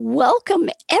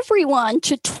Welcome, everyone,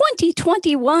 to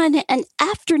 2021, an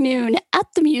afternoon at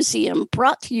the museum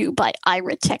brought to you by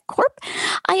Ira Tech Corp.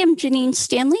 I am Janine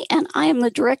Stanley, and I am the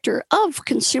Director of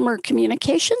Consumer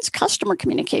Communications, Customer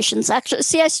Communications. Actually,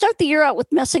 see, I start the year out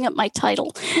with messing up my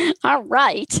title. All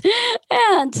right.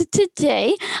 And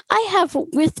today, I have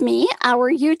with me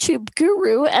our YouTube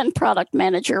guru and product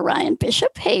manager, Ryan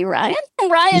Bishop. Hey, Ryan.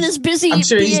 Ryan is busy I'm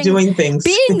sure he's doing things.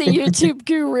 being the YouTube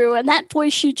guru, and that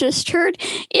voice you just heard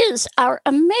is our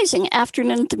amazing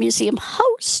Afternoon at the Museum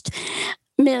host,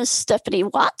 Ms. Stephanie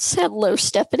Watts. Hello,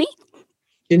 Stephanie.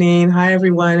 Janine, hi,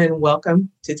 everyone, and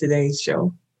welcome to today's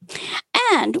show.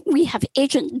 And we have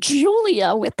Agent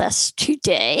Julia with us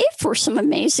today for some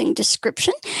amazing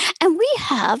description. And we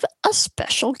have a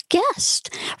special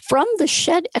guest from the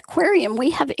Shed Aquarium. We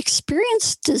have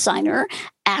experienced designer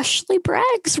Ashley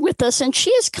Braggs with us, and she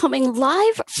is coming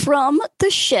live from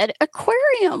the Shed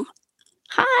Aquarium.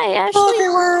 Hi, Ashley.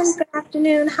 Hello, everyone. Good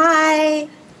afternoon. Hi.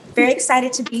 Very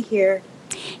excited to be here.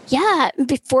 Yeah,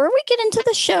 before we get into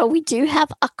the show, we do have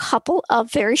a couple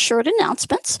of very short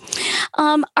announcements.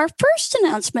 Our first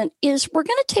announcement is we're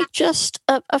going to take just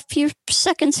a few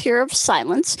seconds here of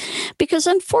silence because,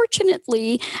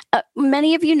 unfortunately,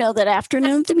 many of you know that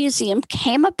Afternoon at the Museum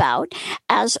came about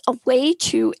as a way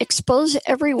to expose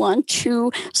everyone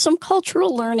to some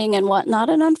cultural learning and whatnot.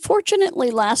 And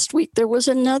unfortunately, last week there was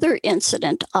another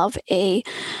incident of a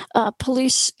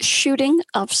police shooting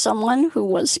of someone who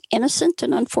was innocent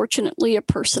and unfortunately a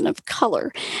person of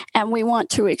color. And we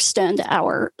want to extend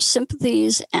our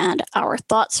sympathies and our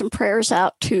thoughts and prayers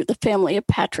out to the family of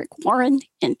Patrick Warren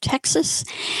in Texas.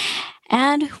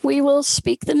 And we will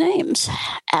speak the names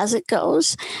as it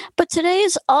goes. But today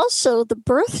is also the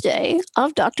birthday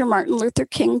of Dr. Martin Luther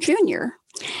King Jr.,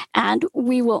 and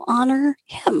we will honor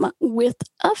him with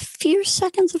a few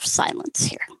seconds of silence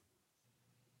here.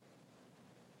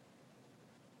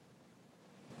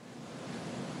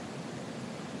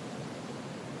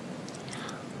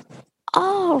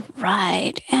 All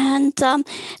right. And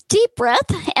deep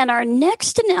breath. And our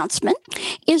next announcement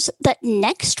is that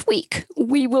next week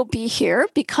we will be here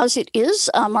because it is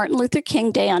Martin Luther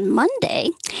King Day on Monday.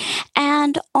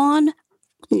 And on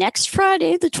next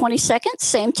Friday, the 22nd,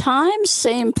 same time,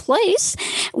 same place,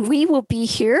 we will be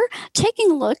here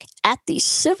taking a look at the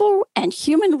Civil and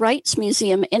Human Rights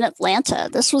Museum in Atlanta.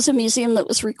 This was a museum that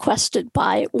was requested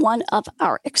by one of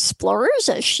our explorers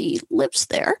as she lives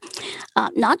there.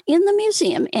 Not in the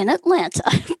museum in Atlanta,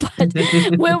 but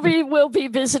we'll be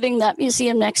visiting that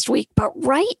museum next week. But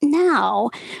right now,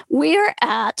 we're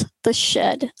at the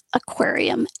Shed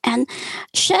Aquarium. And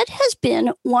Shed has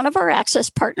been one of our access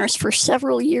partners for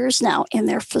several years now in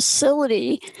their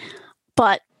facility.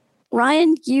 But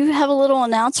Ryan, you have a little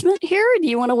announcement here, or do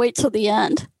you want to wait till the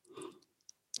end?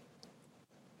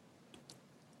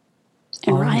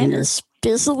 And Ryan is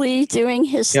busily doing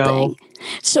his thing.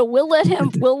 So we'll let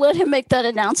him make that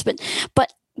announcement.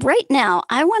 But right now,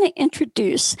 I want to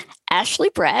introduce Ashley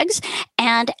Braggs.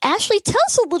 And Ashley, tell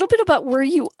us a little bit about where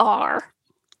you are.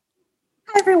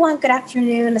 Hi, everyone. Good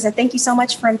afternoon. Thank you so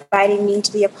much for inviting me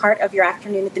to be a part of your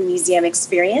Afternoon at the Museum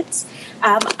experience.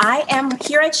 I am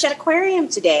here at Shed Aquarium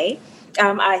today.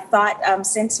 I thought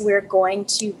since we're going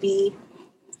to be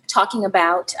talking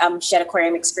about Shed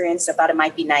Aquarium experience, I thought it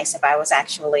might be nice if I was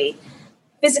actually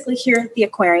physically here at the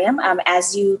aquarium.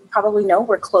 As you probably know,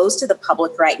 we're closed to the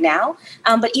public right now.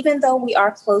 But even though we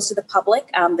are closed to the public,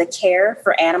 the care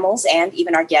for animals and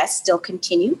even our guests still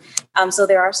continue. So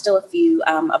there are still a few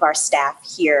of our staff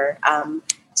here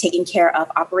taking care of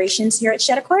operations here at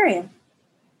Shed Aquarium.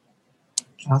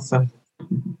 Awesome.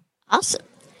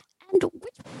 And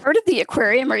which part of the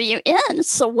aquarium are you in?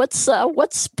 So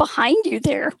what's behind you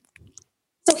there?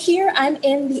 So here I'm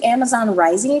in the Amazon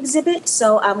Rising exhibit.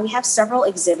 So we have several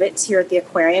exhibits here at the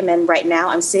aquarium. And right now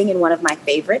I'm sitting in one of my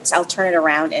favorites. I'll turn it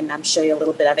around and show you a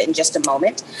little bit of it in just a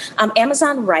moment.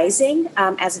 Amazon Rising,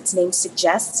 as its name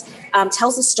suggests,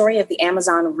 tells the story of the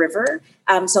Amazon River.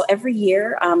 So every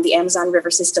year the Amazon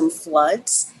River system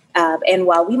floods. And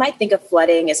while we might think of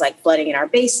flooding as like flooding in our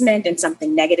basement and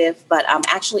something negative, but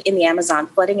actually in the Amazon,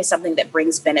 flooding is something that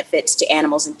brings benefits to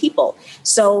animals and people.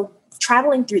 So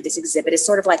traveling through this exhibit is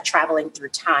sort of like traveling through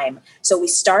time. So we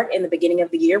start in the beginning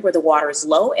of the year where the water is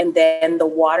low, and then the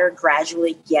water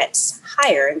gradually gets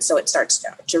higher. And so it starts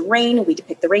to rain. We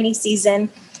depict the rainy season.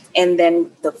 And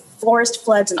then the forest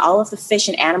floods and all of the fish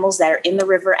and animals that are in the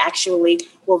river actually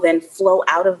will then flow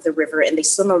out of the river, and they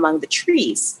swim among the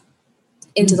trees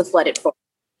into the flooded forest.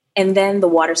 And then the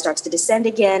water starts to descend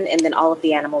again, and then all of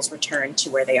the animals return to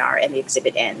where they are, and the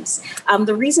exhibit ends.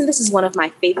 The reason this is one of my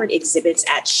favorite exhibits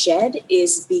at Shed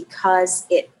is because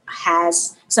it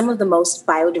has some of the most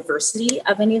biodiversity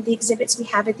of any of the exhibits we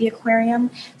have at the aquarium.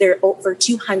 There are over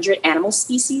 200 animal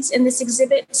species in this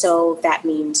exhibit. So that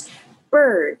means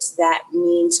birds, that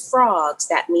means frogs,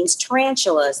 that means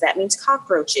tarantulas, that means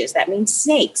cockroaches, that means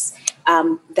snakes,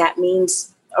 that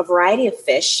means a variety of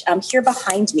fish. Here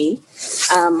behind me,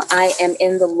 I am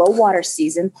in the low water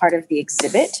season part of the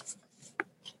exhibit.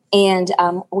 And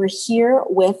we're here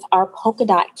with our polka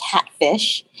dot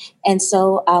catfish. And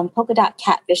so polka dot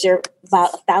catfish, there are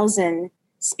about 1,000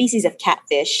 species of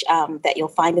catfish that you'll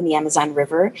find in the Amazon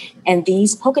River. And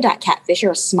these polka dot catfish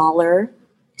are a smaller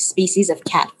species of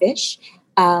catfish.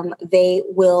 They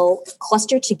will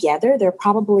cluster together. There are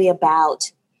probably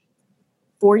about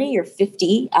 40 or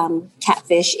 50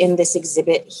 catfish in this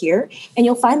exhibit here. And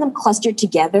you'll find them clustered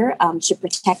together to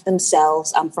protect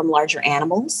themselves from larger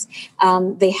animals.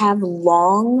 They have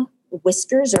long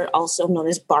whiskers, or also known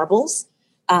as barbels,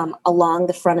 along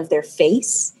the front of their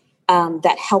face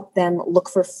that help them look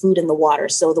for food in the water.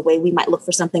 So the way we might look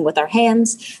for something with our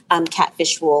hands,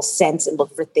 catfish will sense and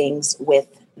look for things with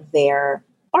their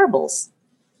barbels.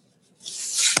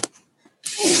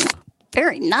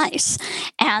 Very nice.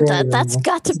 And that's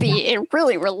got to be a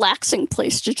really relaxing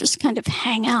place to just kind of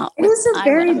hang out. It is a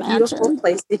very beautiful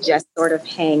place to just sort of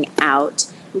hang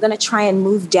out. I'm going to try and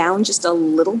move down just a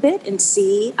little bit and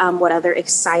see what other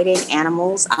exciting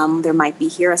animals there might be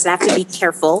here. So I have to be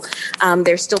careful.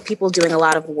 There's still people doing a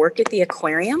lot of work at the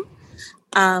aquarium.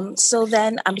 So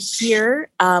then I'm here.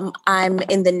 I'm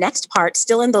in the next part,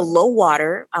 still in the low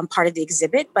water part of the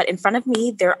exhibit, but in front of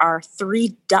me, there are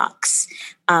 3 ducks.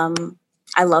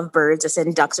 I love birds. I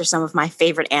said ducks are some of my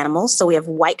favorite animals. So we have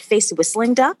white-faced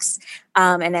whistling ducks.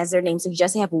 And as their name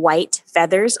suggests, they have white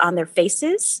feathers on their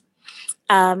faces.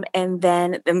 And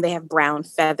then they have brown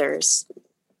feathers.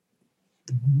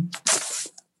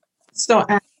 So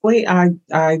Ashley, I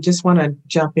just want to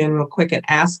jump in real quick and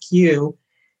ask you,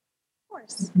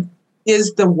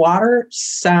 is the water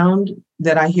sound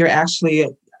that I hear actually,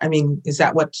 I mean, is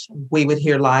that what we would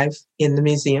hear live in the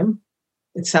museum?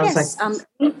 It sounds like...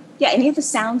 any of the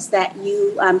sounds that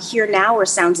you hear now are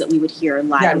sounds that we would hear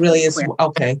live. That really is,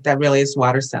 okay, that really is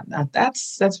water sound.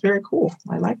 That's very cool.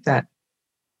 I like that.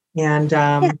 And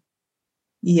and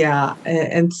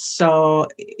so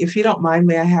if you don't mind,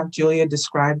 may I have Julia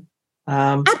describe?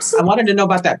 Absolutely. I wanted to know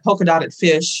about that polka dotted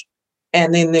fish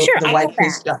and then the white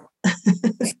fish duck.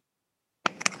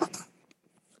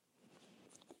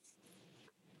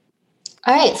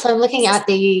 All right, so I'm looking at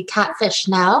the catfish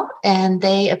now, and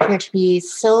they appear to be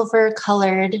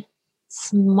silver-colored,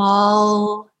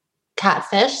 small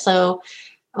catfish, so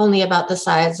only about the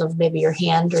size of maybe your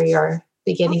hand or your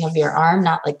beginning of your arm,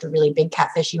 not like the really big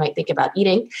catfish you might think about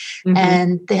eating. Mm-hmm.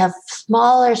 And they have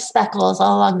smaller speckles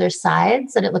all along their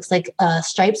sides, and it looks like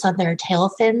stripes on their tail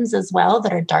fins as well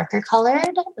that are darker colored.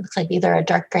 It looks like either a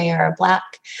dark gray or a black.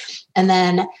 And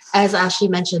then, as Ashley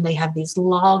mentioned, they have these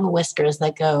long whiskers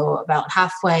that go about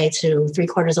halfway to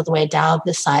 3/4 of the way down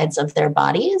the sides of their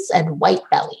bodies, and white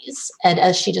bellies. And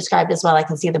as she described as well, I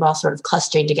can see them all sort of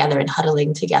clustering together and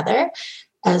huddling together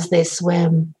as they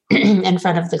swim in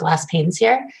front of the glass panes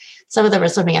here. Some of them are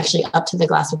swimming actually up to the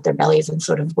glass with their bellies and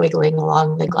sort of wiggling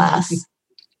along the glass.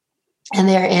 And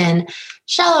they're in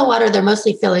shallow water. They're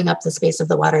mostly filling up the space of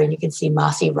the water, and you can see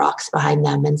mossy rocks behind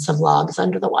them and some logs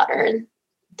under the water and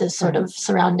the sort of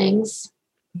surroundings.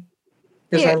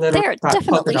 They're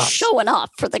definitely showing off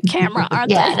for the camera, aren't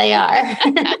they? Yeah, they are.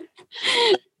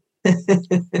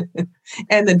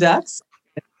 And the ducks,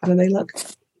 how do they look?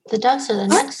 The ducks are the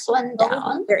next one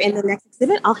down. They're in the next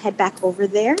exhibit. I'll head back over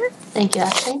there. Thank you,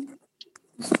 Ashley.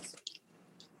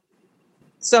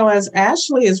 So as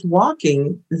Ashley is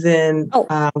walking, then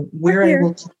we're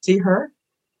able to see her,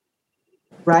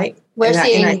 right? We're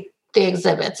seeing the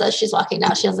exhibits as she's walking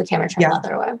now. She has the camera turned the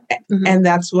other way. Mm-hmm. And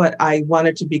that's what I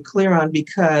wanted to be clear on,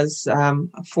 because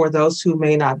for those who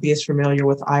may not be as familiar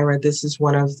with Aira, this is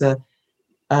one of the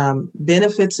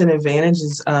benefits and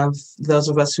advantages of those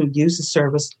of us who use the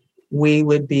service. We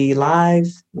would be live.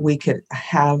 We could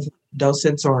have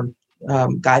docents or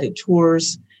guided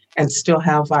tours and still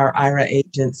have our Aira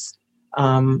agents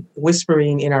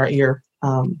whispering in our ear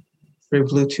through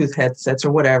Bluetooth headsets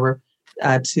or whatever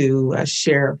to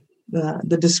share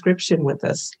the description with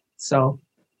us. So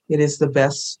it is the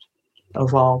best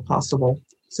of all possible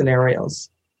scenarios.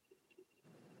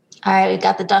 All right, we've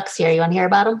got the ducks here. You want to hear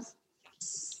about them?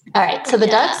 All right, so the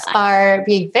ducks are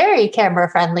being very camera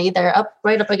friendly. They're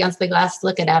right up against the glass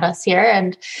looking at us here,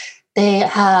 and they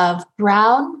have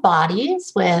brown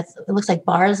bodies with, it looks like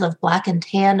bars of black and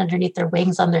tan underneath their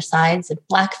wings on their sides, and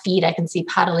black feet I can see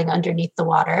paddling underneath the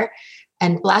water.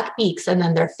 and black beaks. And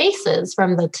then their faces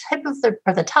from the tip of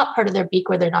the top part of their beak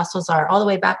where their nostrils are all the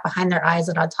way back behind their eyes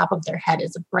and on top of their head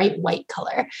is a bright white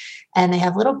color. And they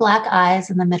have little black eyes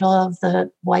in the middle of the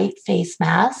white face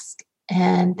mask.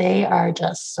 And they are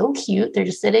just so cute. They're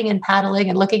just sitting and paddling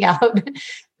and looking out.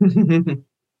 And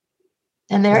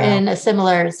they're in a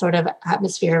similar sort of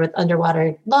atmosphere with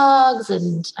underwater logs.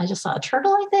 And I just saw a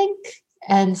turtle, I think,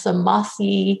 and some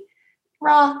mossy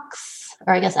rocks,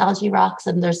 or I guess algae rocks.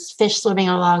 And there's fish swimming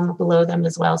along below them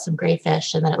as well, some gray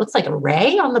fish. And then it looks like a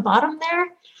ray on the bottom there.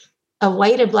 A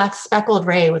white and black speckled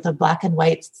ray with a black and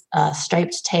white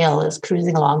striped tail is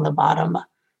cruising along the bottom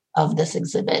of this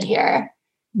exhibit here.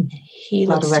 He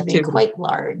looks to be quite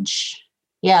large.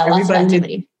 Yeah, lots of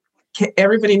activity.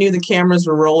 Everybody knew the cameras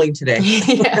were rolling today.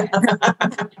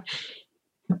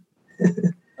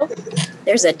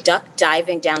 There's a duck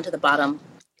diving down to the bottom.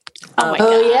 Oh my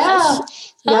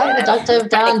gosh. Yeah, the duck dove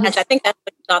down. I think that's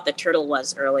what you thought the turtle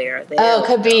was earlier.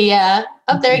 Could be, yeah.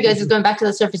 Oh, there he goes. He's going back to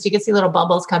the surface. You can see little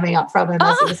bubbles coming up from him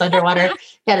as he was underwater.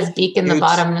 He had his beak in the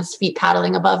bottom and his feet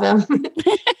paddling above him.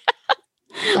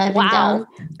 Wow.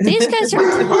 These guys are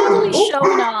totally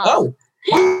showing off.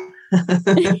 Oh.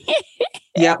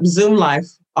 Yep, Zoom life.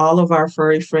 All of our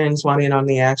furry friends want in on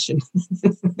the action.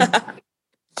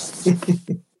 So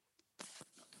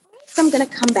I'm going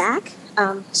to come back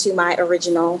to my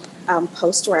original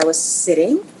post where I was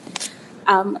sitting.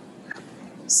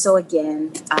 So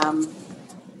again,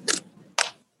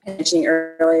 mentioning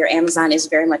earlier, Amazon is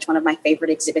very much one of my favorite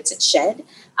exhibits at SHED.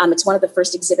 It's one of the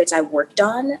first exhibits I worked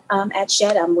on at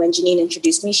SHED. When Janine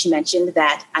introduced me, she mentioned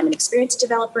that I'm an experience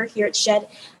developer here at SHED,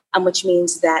 which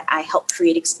means that I help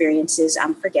create experiences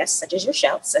for guests such as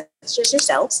yourselves,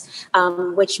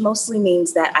 which mostly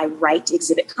means that I write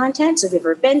exhibit content. So if you've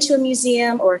ever been to a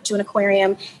museum or to an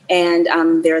aquarium and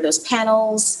there are those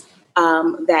panels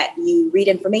that you read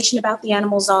information about the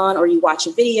animals on, or you watch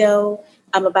a video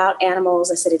about animals,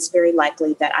 I said it's very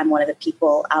likely that I'm one of the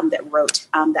people that wrote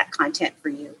that content for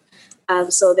you.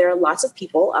 So there are lots of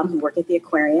people who work at the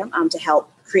aquarium to help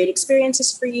create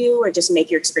experiences for you or just make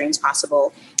your experience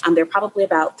possible. There are probably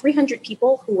about 300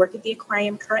 people who work at the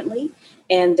aquarium currently,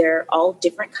 and they're all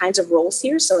different kinds of roles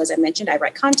here. So as I mentioned, I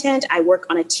write content. I work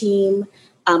on a team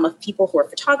of people who are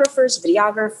photographers,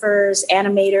 videographers,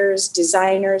 animators,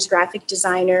 designers, graphic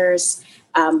designers.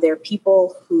 There are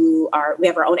people who we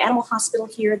have our own animal hospital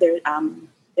here. There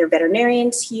are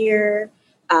veterinarians here.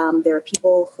 There are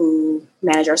people who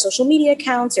manage our social media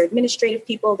accounts. There are administrative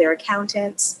people. There are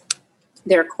accountants.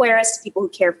 There are aquarists, people who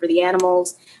care for the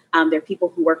animals. There are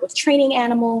people who work with training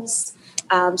animals.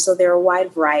 So there are a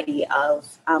wide variety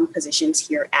of positions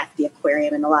here at the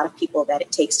aquarium and a lot of people that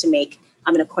it takes to make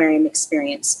an aquarium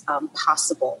experience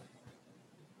possible.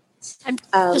 I'm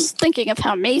just thinking of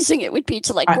how amazing it would be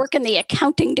to work in the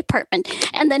accounting department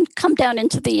and then come down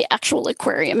into the actual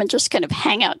aquarium and just kind of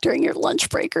hang out during your lunch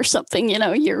break or something,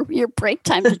 your break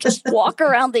time to just walk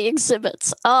around the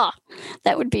exhibits.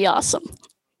 That would be awesome.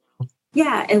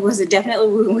 Yeah, it was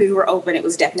definitely, when we were open, it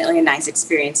was definitely a nice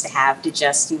experience to have to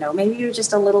just, maybe you're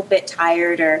just a little bit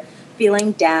tired or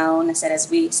feeling down, I said, as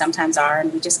we sometimes are,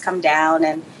 and we just come down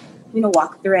and,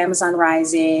 walk through Amazon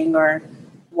Rising or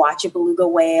watch a beluga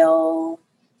whale.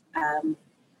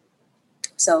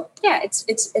 So yeah,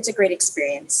 it's a great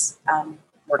experience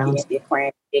working at the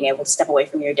aquarium, being able to step away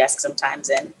from your desk sometimes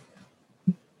and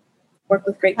work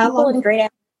with great people and great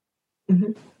animals.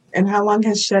 Mm-hmm. And how long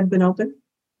has SHED been open,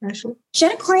 Ashley?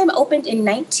 SHED Aquarium opened in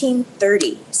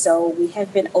 1930, so we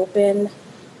have been open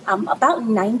about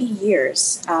 90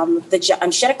 years. The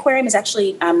SHED Aquarium is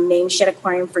actually named SHED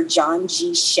Aquarium for John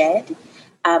G. Shedd.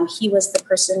 He was the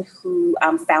person who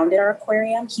founded our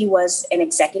aquarium. He was an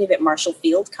executive at Marshall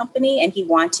Field Company, and he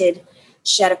wanted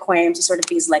SHED Aquarium to sort of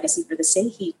be his legacy for the city.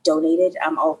 He donated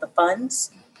all of the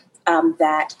funds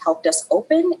that helped us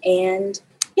open, and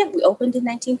we opened in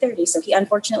 1930. So he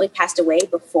unfortunately passed away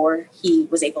before he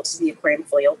was able to see the aquarium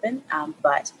fully open,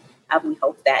 but we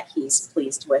hope that he's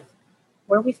pleased with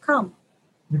where we've come.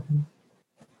 Mm-hmm.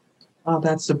 Oh,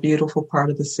 that's a beautiful part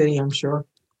of the city, I'm sure.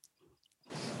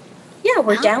 Yeah,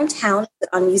 we're downtown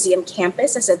on Museum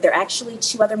Campus. I said there are actually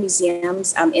two other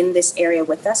museums in this area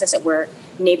with us. I said we're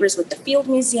neighbors with the Field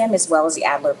Museum as well as the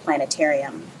Adler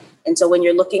Planetarium. And so when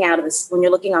you're looking on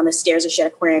the stairs of SHED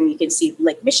Aquarium, you can see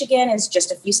Lake Michigan is just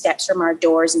a few steps from our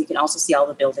doors, and you can also see all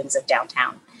the buildings of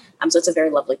downtown. So it's a very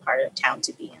lovely part of town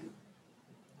to be in.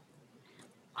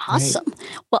 Awesome.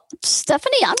 Well,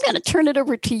 Stephanie, I'm going to turn it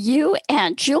over to you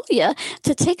and Julia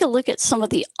to take a look at some of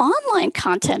the online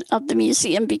content of the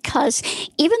museum, because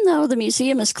even though the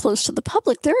museum is closed to the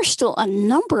public, there are still a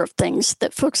number of things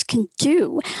that folks can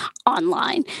do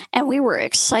online. And we were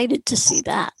excited to see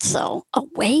that. So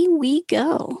away we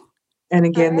go. And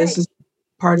again, this is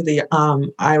part of the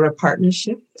IRA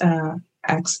partnership, IRA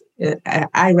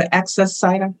Access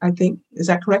site, I think. Is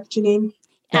that correct, Janine?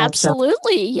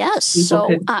 Absolutely, yes.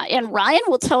 So, and Ryan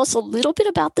will tell us a little bit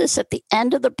about this at the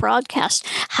end of the broadcast,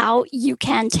 how you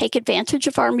can take advantage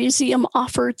of our museum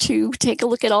offer to take a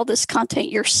look at all this content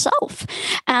yourself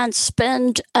and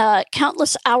spend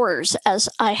countless hours, as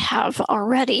I have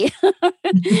already,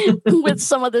 with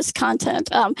some of this content.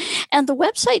 And the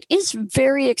website is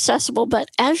very accessible, but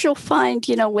as you'll find,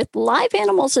 with live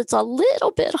animals, it's a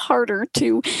little bit harder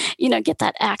to, get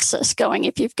that access going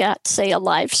if you've got, say, a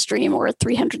live stream or a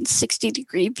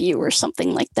 360-degree view or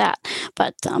something like that.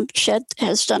 But Shed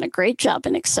has done a great job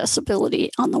in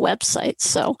accessibility on the website.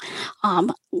 So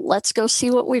let's go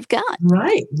see what we've got.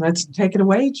 Right. Let's take it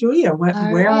away, Julia.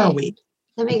 Where are we?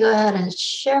 Let me go ahead and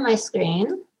share my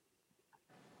screen.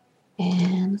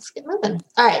 And let's get moving.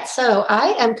 All right. So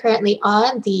I am currently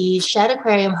on the Shed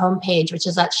Aquarium homepage, which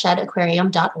is at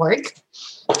shedaquarium.org.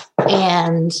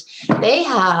 And they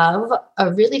have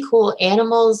a really cool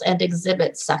animals and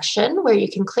exhibits section where you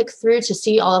can click through to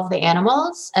see all of the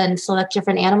animals and select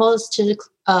different animals to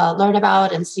learn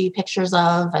about and see pictures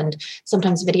of and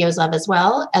sometimes videos of as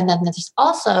well. And then there's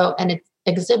also an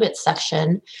exhibit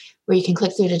section where you can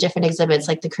click through to different exhibits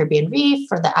like the Caribbean Reef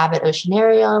or the Abbott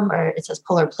Oceanarium, or it says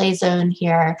Polar Play Zone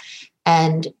here.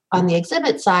 And on the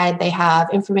exhibit side, they have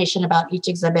information about each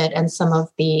exhibit and some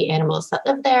of the animals that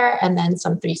live there, and then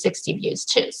some 360 views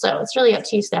too. So it's really up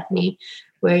to you, Stephanie,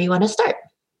 where you want to start.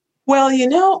 Well,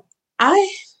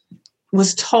 I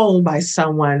was told by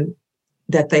someone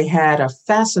that they had a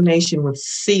fascination with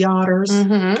sea otters.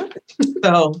 Mm-hmm.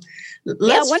 So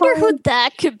I wonder who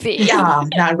that could be. Yeah,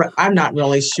 I'm not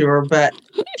really sure, but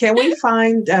can we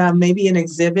find maybe an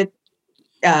exhibit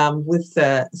with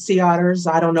the sea otters?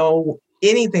 I don't know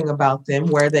anything about them,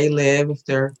 where they live, if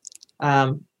they're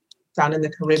found in the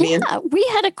Caribbean. Yeah, we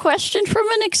had a question from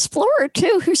an explorer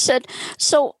too, who said,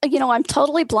 so, I'm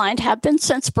totally blind, have been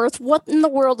since birth. What in the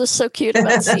world is so cute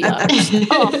about sea otters?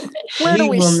 Where do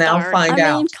we will start? Now find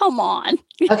out. I mean, come on.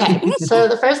 Okay, so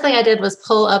the first thing I did was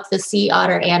pull up the sea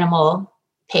otter animal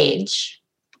page.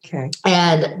 Okay.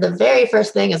 And the very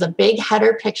first thing is a big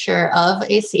header picture of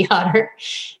a sea otter.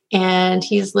 And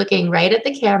he's looking right at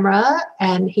the camera,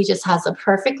 and he just has a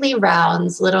perfectly round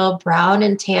little brown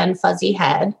and tan fuzzy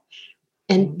head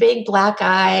and big black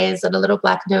eyes and a little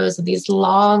black nose and these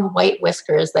long white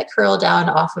whiskers that curl down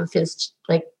off of his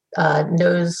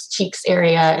nose cheeks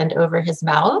area and over his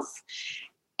mouth.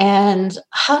 And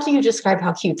how do you describe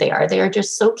how cute they are? They are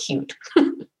just so cute.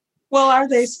 Well, are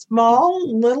they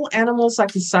small little animals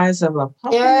like the size of a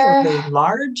puppy? Are they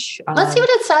large? Let's see what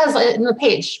it says in the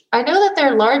page. I know that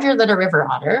they're larger than a river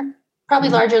otter, probably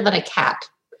larger than a cat.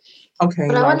 Okay.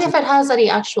 But I wonder if it has any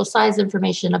actual size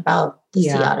information about the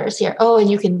sea otters here. Oh, and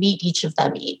you can meet each of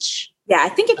them each. Yeah, I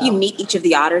think if you meet each of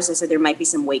the otters, so there might be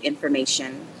some weight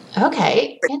information.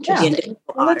 Okay, interesting.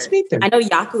 Well, let's meet them. I know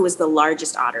Yaku is the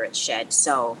largest otter at Shed,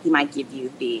 so he might give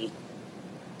you the...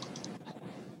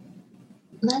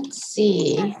 Let's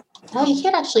see. Oh, you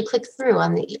can't actually click through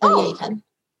on the... Oh, yeah, you can.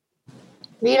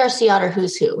 Read our sea otter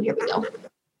who's who. Here we go.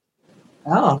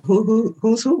 Oh,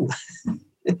 who's who?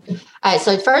 All right,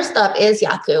 so first up is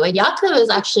Yaku. And Yaku is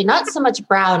actually not so much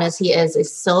brown as he is a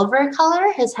silver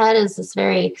color. His head is this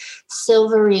very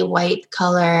silvery white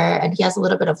color, and he has a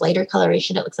little bit of lighter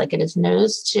coloration, it looks like, in his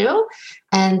nose too.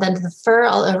 And then the fur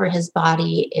all over his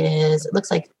body it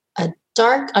looks like a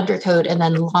dark undercoat and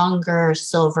then longer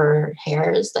silver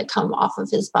hairs that come off of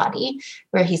his body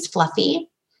where he's fluffy.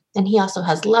 And he also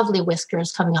has lovely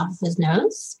whiskers coming off of his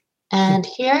nose. And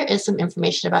here is some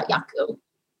information about Yaku.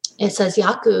 It says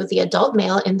Yaku, the adult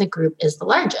male in the group, is the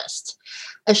largest.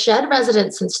 A Shed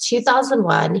resident since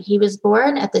 2001, he was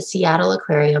born at the Seattle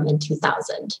Aquarium in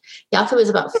 2000. Yaku is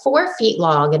about 4 feet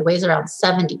long and weighs around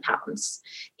 70 pounds.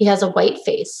 He has a white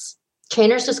face.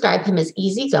 Trainers describe him as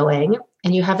easygoing,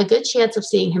 and you have a good chance of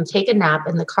seeing him take a nap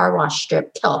in the car wash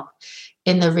strip kelp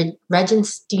in the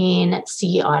Regenstein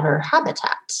sea otter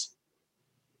habitat.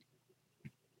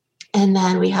 And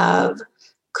then we have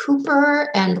Cooper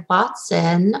and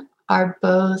Watson are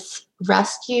both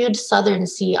rescued southern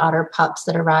sea otter pups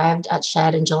that arrived at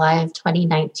Shed in July of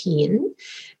 2019.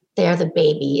 They are the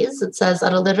babies. It says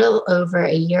at a little over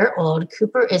a year old,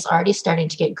 Cooper is already starting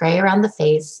to get gray around the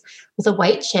face with a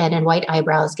white chin and white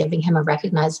eyebrows, giving him a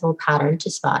recognizable pattern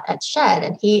to spot at shed.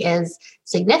 And he is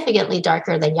significantly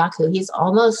darker than Yaku. He's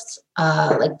almost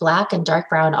like black and dark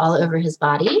brown all over his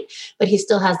body, but he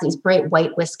still has these bright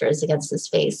white whiskers against his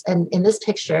face. And in this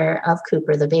picture of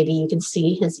Cooper, the baby, you can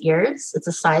see his ears. It's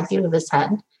a side view of his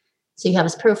head. So you have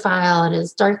his profile and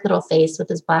his dark little face with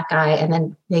his black eye, and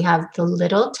then they have the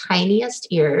little tiniest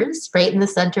ears right in the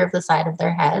center of the side of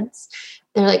their heads.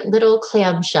 They're like little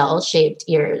clamshell shaped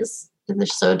ears, and they're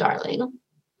so darling.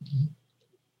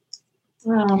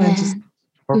 Oh, that's just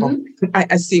horrible.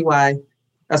 I see why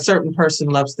a certain person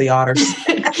loves the otters.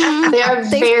 They are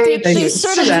very they cute.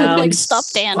 sort of look like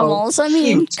stuffed animals. I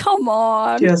mean, cute. come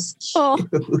on. Just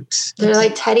cute. They're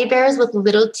like teddy bears with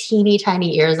little teeny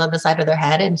tiny ears on the side of their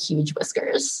head and huge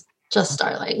whiskers. Just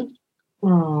darling.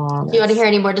 Oh, Do you want to hear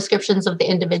any more descriptions of the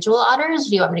individual otters? Or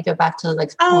do you want me to go back to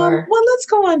like more? Well, let's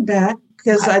go on back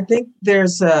because I think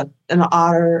there's an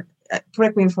otter.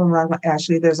 Correct me if I'm wrong,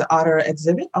 Ashley. There's an otter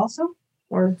exhibit also,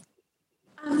 or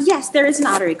Yes, there is an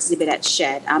otter exhibit at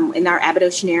Shed. In our Abbott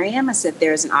Oceanarium, I said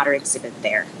there is an otter exhibit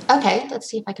there. Okay, let's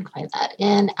see if I can find that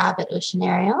in Abbott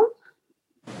Oceanarium.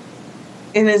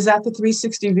 and is that the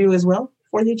 360 view as well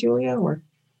for you, Julia? Or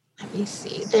Let me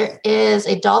see. There is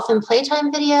a dolphin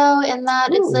playtime video in that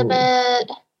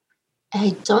exhibit.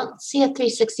 I don't see a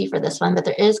 360 for this one, but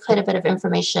there is quite a bit of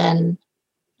information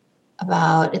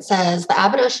about, it says, the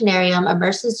Abbott Oceanarium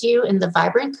immerses you in the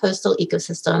vibrant coastal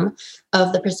ecosystem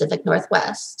of the Pacific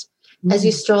Northwest. As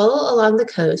you stroll along the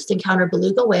coast, encounter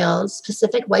beluga whales,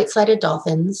 Pacific white-sided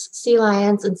dolphins, sea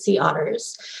lions, and sea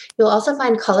otters. You'll also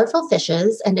find colorful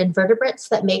fishes and invertebrates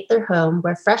that make their home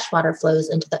where fresh water flows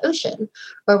into the ocean,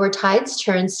 or where tides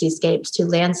turn seascapes to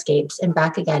landscapes and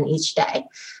back again each day.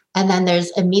 And then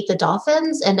there's a Meet the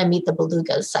Dolphins and a Meet the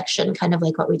Belugas section, kind of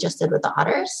like what we just did with the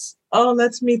otters. oh,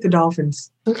 let's meet the dolphins.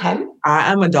 Okay.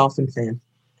 I'm a dolphin fan.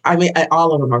 I mean,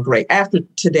 all of them are great. After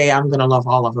today, I'm going to love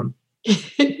all of them.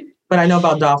 But I know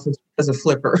about dolphins because of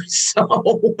Flipper. So,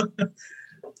 All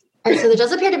right, so there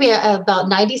does appear to be about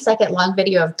 90-second long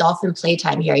video of dolphin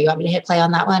playtime here. You want me to hit play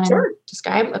on that one Sure. and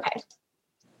describe? Okay.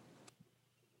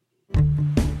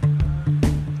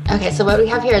 Okay, so what we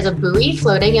have here is a buoy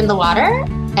floating in the water,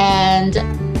 and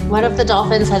one of the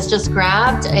dolphins has just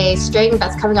grabbed a string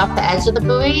that's coming off the edge of the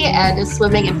buoy and is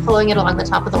swimming and pulling it along the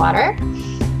top of the water.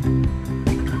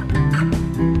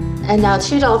 And now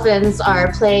two dolphins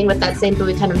are playing with that same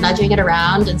buoy, kind of nudging it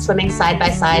around and swimming side by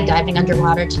side, diving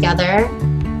underwater together.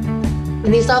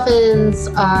 And these dolphins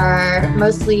are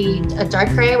mostly a dark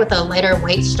gray with a lighter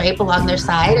white stripe along their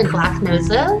side and black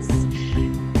noses.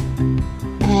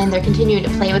 And they're continuing to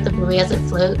play with the buoy as it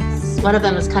floats. One of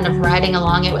them is kind of riding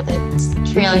along it with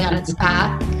it trailing on its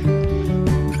back.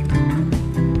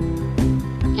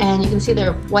 And you can see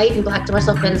their white and black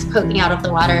dorsal fins poking out of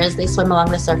the water as they swim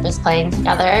along the surface playing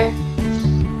together.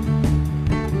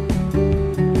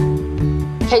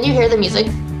 Can you hear the music?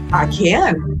 I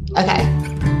can. Okay.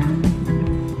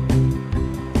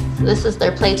 So this is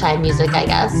their playtime music, I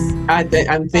guess. I'm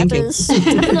That thinking is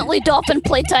definitely dolphin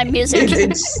playtime music.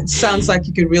 it sounds like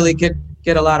you could really get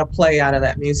a lot of play out of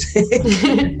that music.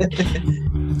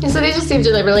 So they just seem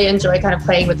to really enjoy kind of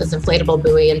playing with this inflatable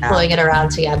buoy and pulling it around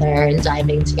together and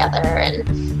diving together and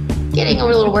getting a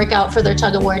little workout for their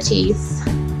tug-of-war teeth.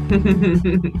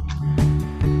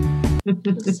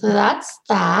 So that's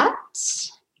that.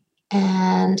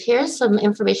 And here's some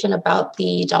information about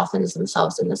the dolphins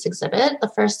themselves in this exhibit. The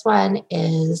first one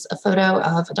is a photo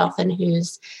of a dolphin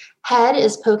whose head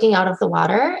is poking out of the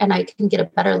water, and I can get a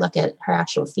better look at her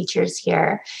actual features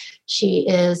here. She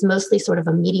is mostly sort of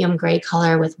a medium gray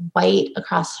color with white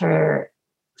across her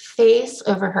face,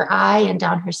 over her eye, and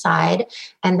down her side.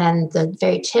 And then the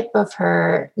very tip of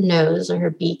her nose or her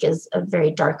beak is a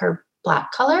very darker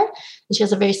black color. And she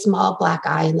has a very small black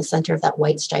eye in the center of that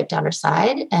white stripe down her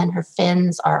side. And her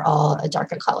fins are all a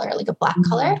darker color, like a black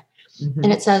color. Mhm.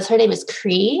 And it says her name is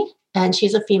Cree, and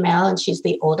she's a female, and she's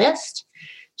the oldest.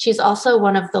 She's also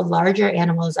one of the larger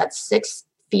animals at 6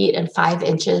 feet and 5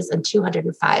 inches and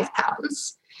 205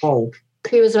 pounds. Oh,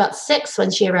 Cree was about 6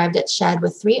 when she arrived at Shed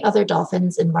with 3 other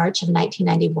dolphins in March of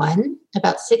 1991,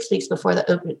 about 6 weeks before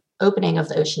the opening of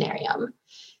the oceanarium.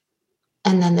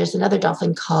 And then there's another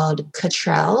dolphin called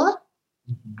Cottrell.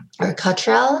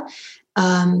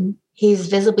 He's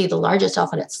visibly the largest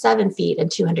dolphin at 7 feet and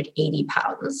 280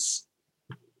 pounds.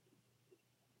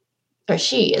 Or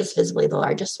she is visibly the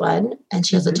largest one. And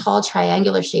she has a tall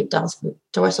triangular-shaped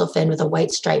dorsal fin with a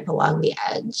white stripe along the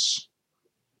edge.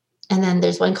 And then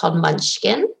there's one called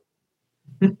Munchkin,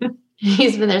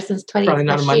 He's been there since Probably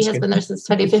not a she munchkin. has been there since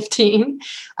 2015.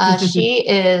 She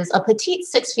is a petite,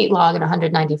 6 feet long and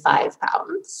 195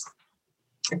 pounds.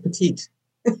 Petite.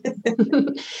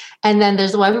 And then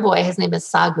there's one boy, his name is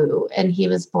Sagu, and he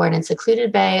was born in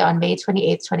Secluded Bay on May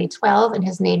 28th, 2012, and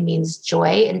his name means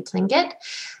joy in Tlingit.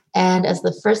 And as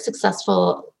the first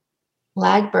successful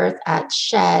lag birth at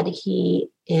Shed, he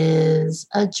is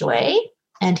a joy,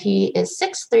 and he is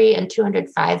 6'3" and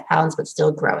 205 pounds, but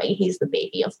still growing. He's the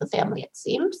baby of the family, it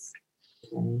seems.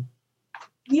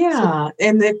 Yeah,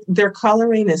 and their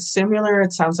coloring is similar.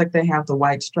 It sounds like they have the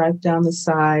white stripe down the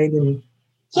side. And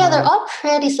yeah, they're all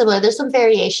pretty similar. There's some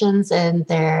variations in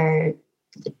the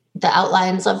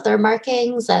outlines of their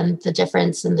markings and the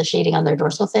difference in the shading on their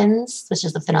dorsal fins, which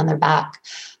is the fin on their back,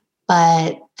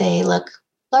 but they look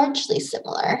largely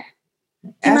similar.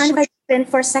 Do you mind if I spin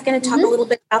for a second and talk a little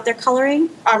bit about their coloring?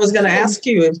 I was going to ask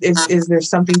you, is there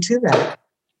something to that?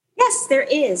 Yes, there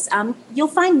is. You'll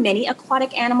find many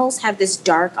aquatic animals have this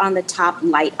dark on the top,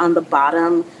 light on the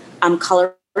bottom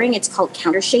coloring. It's called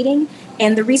counter shading.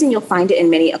 And the reason you'll find it in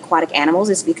many aquatic animals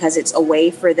is because it's a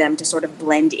way for them to sort of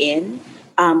blend in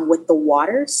with the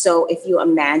water. So if you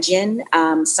imagine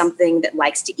something that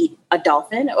likes to eat a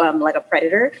dolphin, like a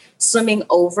predator, swimming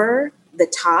over the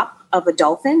top of a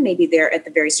dolphin, maybe they're at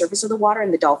the very surface of the water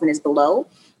and the dolphin is below.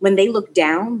 When they look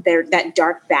down, that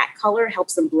dark back color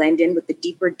helps them blend in with the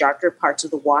deeper, darker parts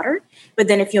of the water. But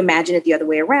then if you imagine it the other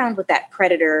way around with that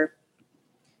predator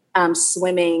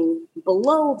swimming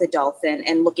below the dolphin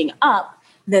and looking up,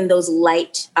 then those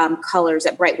light colors,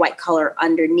 that bright white color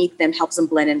underneath them helps them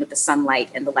blend in with the sunlight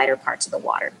and the lighter parts of the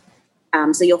water.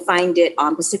 So you'll find it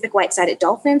on Pacific white-sided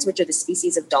dolphins, which are the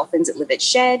species of dolphins that live at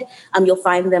Shed. You'll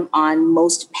find them on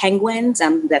most penguins.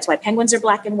 That's why penguins are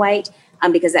black and white,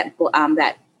 because that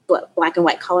black and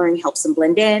white coloring helps them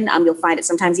blend in. You'll find it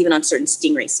sometimes even on certain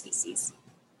stingray species.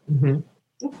 Mm-hmm.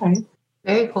 Okay.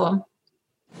 Very cool.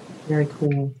 Very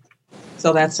cool.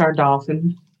 So that's our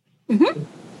dolphin. Mm-hmm.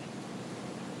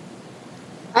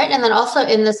 All right, and then also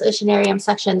in this oceanarium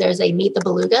section, there's a Meet the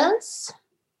Belugas.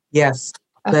 Yes,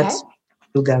 Okay. that's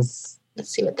belugas. Let's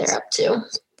see what they're up to.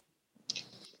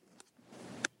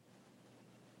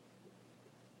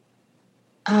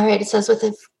 All right, it says with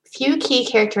a few key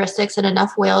characteristics and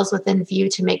enough whales within view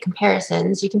to make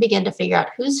comparisons, you can begin to figure out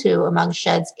who's who among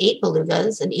Shed's 8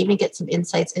 belugas and even get some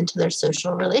insights into their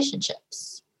social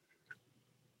relationships.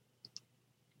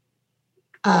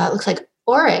 Looks like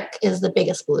Oryx is the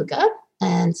biggest beluga.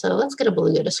 And so let's get a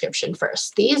beluga description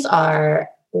first. These are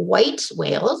white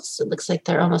whales. It looks like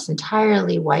they're almost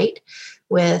entirely white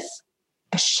with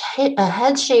a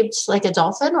head shaped like a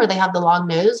dolphin where they have the long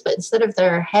nose, but instead of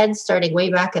their head starting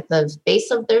way back at the base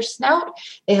of their snout,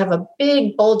 they have a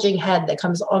big bulging head that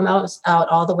comes almost out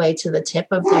all the way to the tip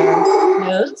of their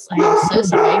nose. I am so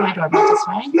sorry. My doorbell just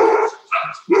rang.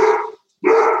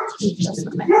 Just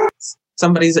a minute.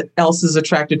 Somebody else is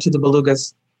attracted to the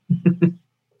belugas.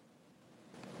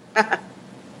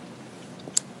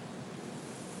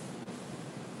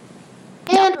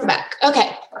 And we're back.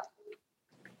 Okay.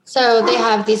 So they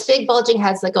have these big bulging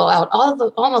heads that go out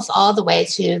almost all the way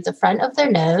to the front of their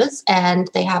nose, and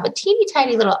they have a teeny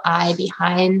tiny little eye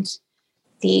behind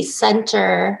the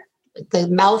center, the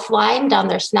mouth line down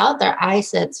their snout. Their eye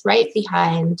sits right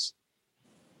behind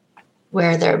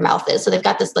where their mouth is. So they've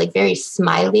got this like very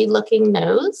smiley looking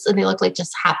nose, and they look like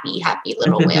just happy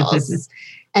little whales.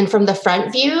 And from the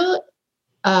front view,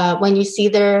 when you see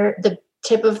the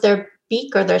tip of their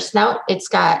beak or their snout, it's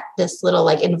got this little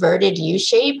like inverted U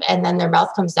shape, and then their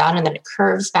mouth comes down and then it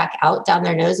curves back out down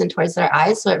their nose and towards their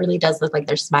eyes. So it really does look like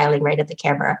they're smiling right at the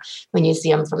camera when you see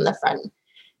them from the front,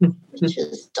 which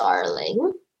is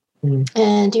darling.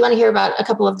 And do you want to hear about a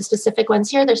couple of the specific ones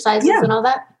here, their sizes and all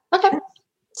that? Okay.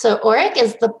 So Oryx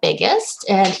is the biggest,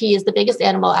 and he is the biggest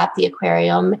animal at the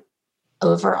aquarium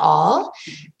overall.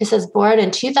 It says born in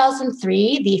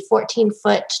 2003, the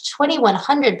 14-foot,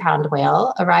 2,100-pound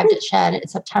whale arrived at Shed in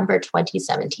September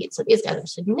 2017. So these guys are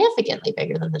significantly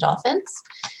bigger than the dolphins.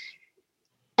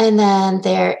 And then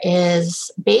there is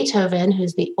Beethoven,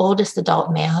 who's the oldest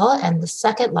adult male and the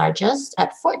second largest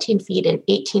at 14 feet and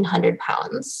 1,800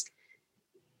 pounds.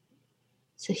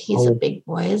 So he's a big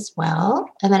boy as well.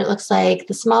 And then it looks like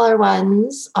the smaller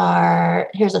ones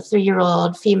here's a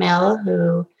 3-year-old female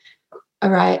who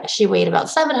arrived. She weighed about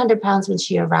 700 pounds when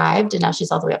she arrived, and now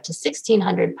she's all the way up to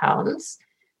 1,600 pounds.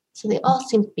 So they all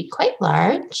seem to be quite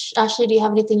large. Ashley, do you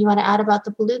have anything you want to add about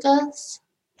the belugas?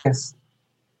 Yes.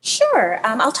 Sure.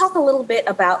 I'll talk a little bit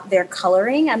about their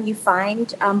coloring. You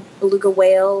find beluga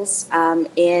whales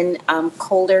in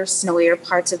colder, snowier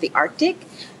parts of the Arctic.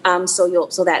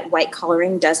 So that white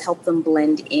coloring does help them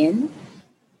blend in.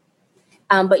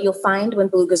 But you'll find when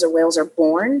belugas or whales are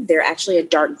born, they're actually a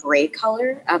dark gray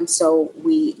color. So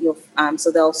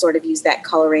they'll sort of use that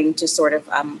coloring to sort of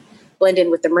blend in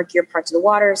with the murkier parts of the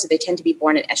water. So they tend to be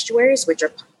born in estuaries, which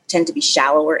tend to be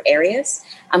shallower areas.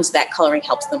 So that coloring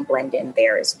helps them blend in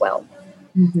there as well.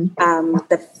 Mm-hmm.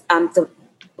 The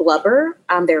blubber,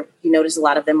 you notice a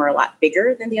lot of them are a lot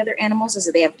bigger than the other animals, is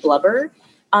that they have blubber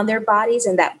on their bodies,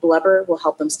 and that blubber will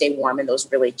help them stay warm in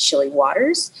those really chilly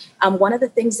waters. One of the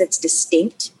things that's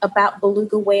distinct about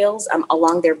beluga whales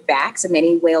along their backs, and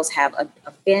many whales have a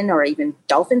fin, or even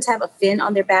dolphins have a fin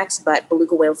on their backs, but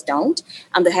beluga whales don't.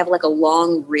 They have like a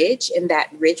long ridge, and that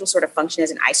ridge will sort of function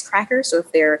as an ice cracker. So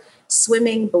if they're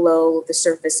swimming below the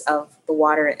surface of the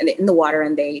water and in the water,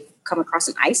 and they come across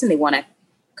some ice and they want to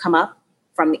come up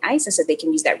from the ice, so they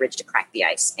can use that ridge to crack the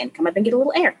ice and come up and get a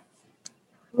little air.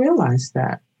 Realize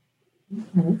that.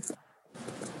 Mm-hmm.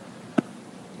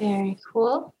 Very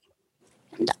cool.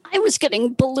 And I was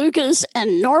getting belugas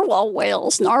and narwhal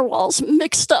narwhals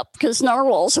mixed up, because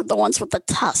narwhals are the ones with the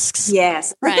tusks.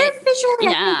 Yes, right. They're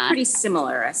visually pretty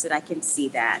similar. I said I can see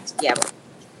that. Yeah.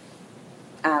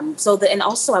 And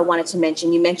also I wanted to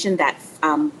mention, you mentioned that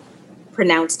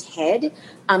pronounced head.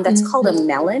 That's called a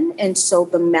melon. And so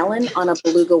the melon on a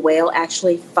beluga whale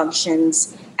actually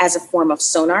functions as a form of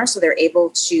sonar. So they're able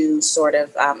to sort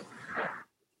of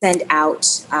send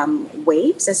out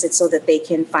waves, so that they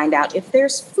can find out if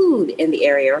there's food in the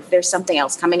area or if there's something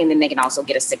else coming, and then they can also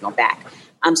get a signal back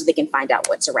so they can find out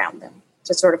what's around them.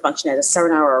 So it sort of function as a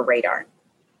sonar or a radar.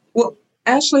 Well,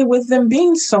 Ashley, with them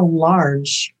being so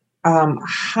large,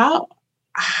 how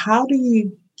do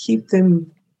you keep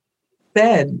them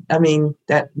fed? I mean,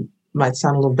 that might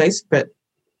sound a little basic, but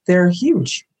they're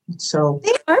huge. So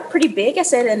they are pretty big, I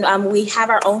said, and we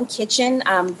have our own kitchen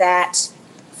that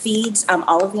feeds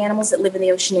all of the animals that live in the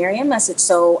oceanarium. I said,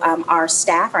 so our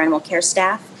animal care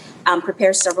staff,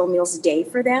 prepares several meals a day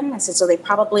for them. I said, so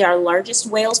our largest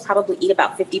whales probably eat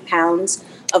about 50 pounds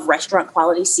of restaurant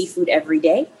quality seafood every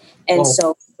day. And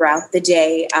so throughout the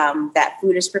day, that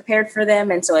food is prepared for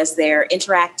them. And so as they're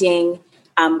interacting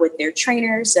with their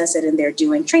trainers, I said, and they're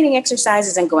doing training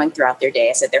exercises and going throughout their day,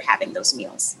 I said, they're having those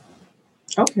meals.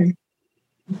 Okay.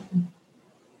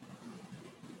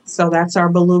 So that's our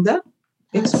beluga.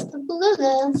 That's the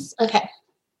belugas. Okay.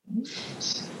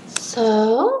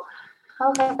 So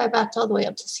how have I backed all the way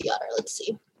up to sea otter? Let's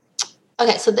see.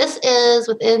 Okay, so this is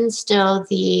within still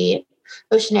the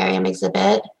Oceanarium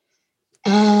exhibit.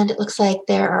 And it looks like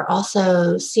there are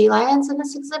also sea lions in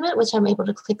this exhibit, which I'm able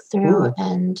to click through. Ooh.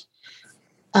 And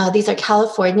these are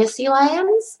California sea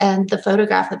lions. And the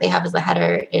photograph that they have as the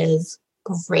header is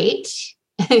great.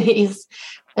 He's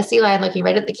a sea lion looking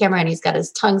right at the camera, and he's got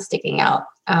his tongue sticking out.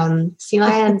 Sea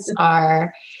lions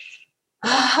are,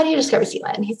 how do you describe a sea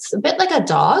lion? He's a bit like a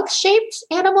dog-shaped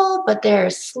animal, but they're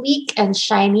sleek and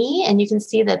shiny, and you can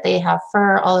see that they have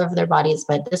fur all over their bodies,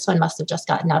 but this one must have just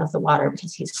gotten out of the water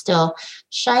because he's still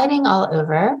shining all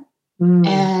over.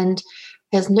 And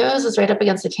his nose is right up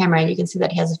against the camera, and you can see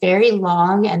that he has very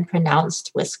long and pronounced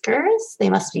whiskers.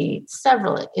 They must be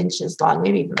several inches long,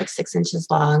 maybe even like 6 inches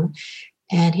long.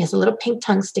 And he has a little pink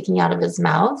tongue sticking out of his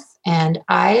mouth and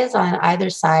eyes on either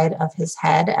side of his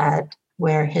head at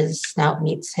where his snout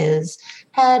meets his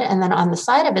head. And then on the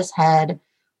side of his head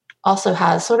also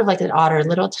has sort of like an otter,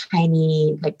 little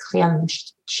tiny, like clam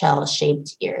shell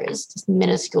shaped ears, just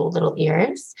minuscule little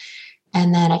ears.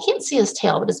 And then I can't see his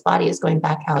tail, but his body is going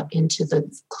back out into the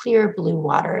clear blue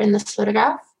water in this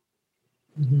photograph.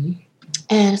 Mm-hmm.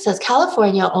 And it says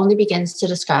California only begins to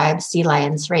describe sea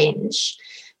lions' range.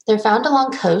 They're found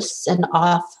along coasts and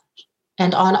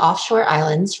on offshore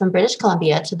islands from British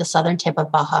Columbia to the southern tip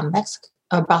of Baja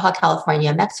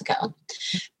California, Mexico.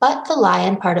 But the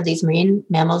lion part of these marine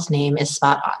mammals' name is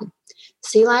spot on.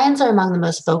 Sea lions are among the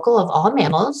most vocal of all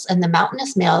mammals, and the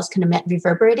mountainous males can emit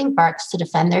reverberating barks to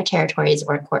defend their territories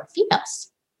or court females.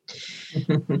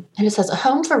 And it says a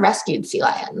home for rescued sea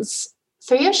lions.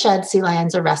 3 of Shed's sea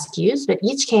lions are rescues, but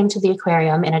each came to the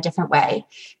aquarium in a different way.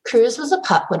 Cruz was a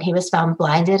pup when he was found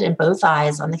blinded in both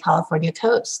eyes on the California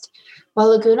coast, while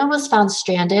Laguna was found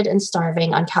stranded and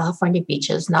starving on California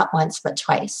beaches not once but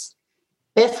twice.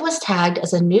 Biff was tagged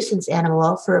as a nuisance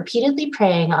animal for repeatedly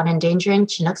preying on endangering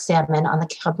Chinook salmon on the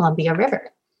Columbia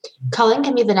River. Culling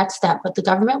can be the next step, but the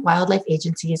government, wildlife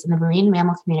agencies, and the marine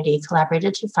mammal community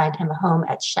collaborated to find him a home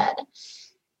at Shed.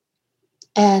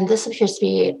 And this appears to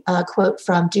be a quote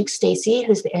from Duke Stacy,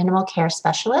 who's the animal care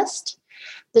specialist.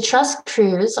 The trust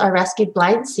Cruz, our rescued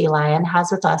blind sea lion,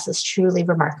 has with us is truly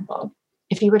remarkable.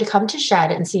 If you were to come to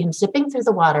Shed and see him zipping through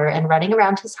the water and running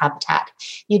around his habitat,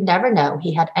 you'd never know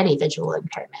he had any visual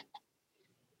impairment.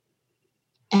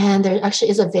 And there actually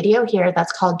is a video here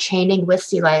that's called Training with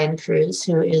Sea Lion Cruz,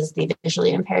 who is the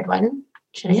visually impaired one.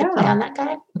 Should I hit play on that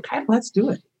guy? Okay. Let's do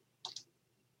it.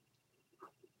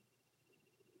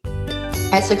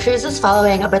 All right, so Cruz is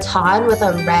following a baton with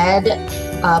a red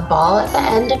ball at the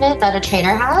end of it that a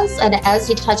trainer has. And as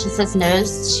he touches his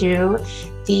nose to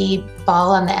the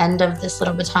ball on the end of this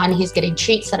little baton, he's getting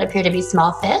treats that appear to be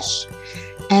small fish.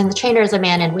 And the trainer is a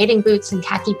man in wading boots and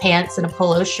khaki pants and a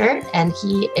polo shirt. And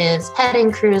he is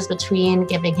petting Cruz between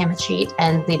giving him a treat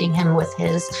and leading him with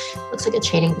his, looks like a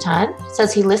training baton. It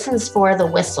says he listens for the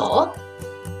whistle.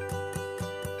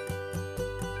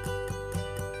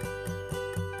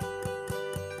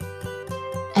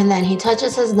 And then he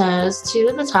touches his nose to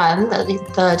the baton.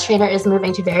 The trainer is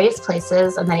moving to various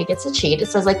places, and then he gets a treat. It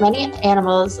says, like many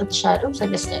animals, oops, I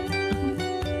missed it.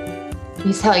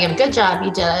 He's telling him, good job,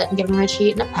 you did it, and give him a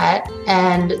treat and a pet.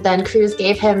 And then Cruz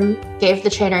gave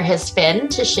the trainer his fin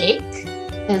to shake,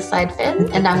 his side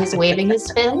fin, and now he's waving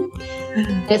his fin.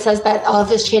 And it says that all of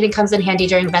this training comes in handy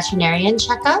during veterinarian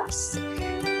checkups.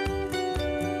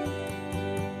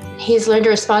 He's learned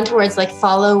to respond to words like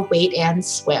follow, wait, and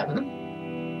swim.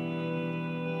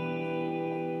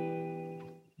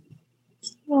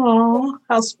 Oh,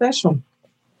 how special.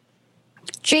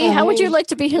 Gee, how would you like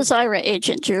to be his IRA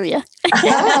agent, Julia?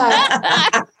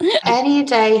 Any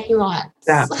day he wants.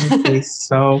 That would be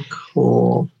so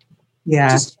cool. Yeah.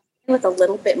 Just with a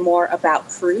little bit more about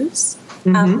Cruz.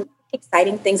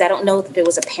 Exciting things. I don't know if it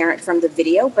was apparent from the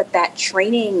video, but that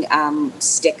training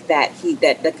stick that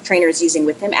the trainer is using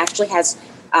with him actually has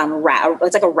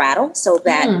it's like a rattle, so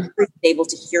that Cruz is able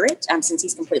to hear it since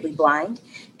he's completely blind.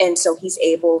 And so he's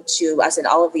able to, I said,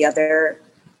 all of the other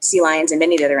sea lions and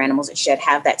many of the other animals at Shed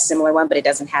have that similar one, but it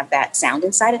doesn't have that sound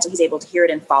inside it. So he's able to hear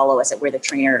it and follow us at where the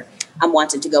trainer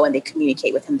wants him to go, and they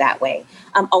communicate with him that way.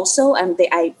 I also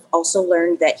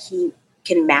learned that he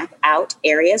can map out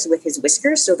areas with his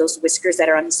whiskers. So those whiskers that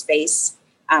are on his face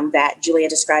that Julia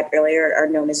described earlier are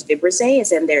known as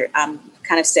vibrissae, and they're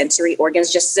kind of sensory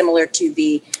organs, just similar to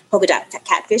the polka dot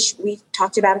catfish we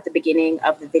talked about at the beginning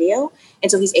of the video.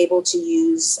 And so he's able to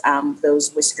use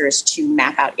those whiskers to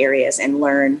map out areas and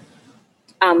learn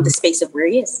the space of where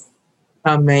he is.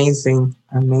 Amazing.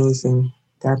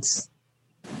 That's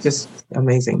just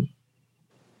amazing.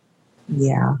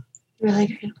 Yeah. Really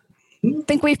great. I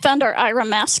think we found our IRA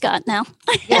mascot now.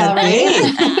 Yeah,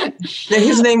 right.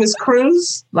 His name is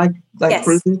Cruz, like yes.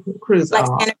 Cruz. Like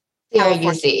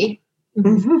C-R-U-Z.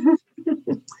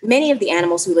 Many of the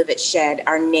animals who live at Shed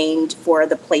are named for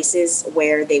the places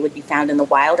where they would be found in the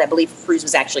wild. I believe Cruz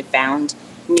was actually found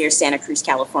near Santa Cruz,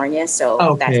 California. So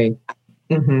okay.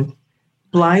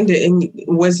 Blind, and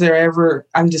was there ever?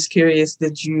 I'm just curious.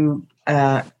 Did you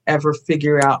ever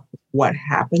figure out what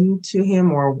happened to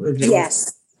him, or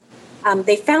yes?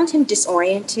 They found him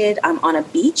disoriented on a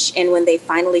beach, and when they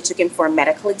finally took him for a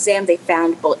medical exam, they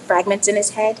found bullet fragments in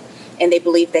his head, and they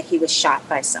believed that he was shot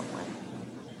by someone.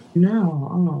 No,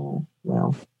 oh,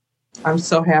 well, I'm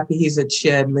so happy he's at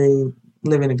Shed,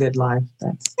 living a good life.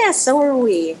 Yeah, so are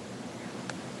we.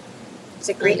 It's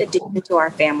a great addition to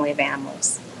our family of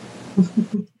animals.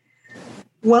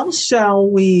 Well, shall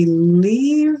we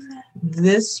leave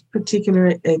this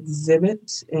particular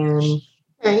exhibit and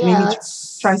maybe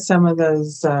try some of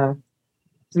those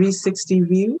 360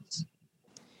 views?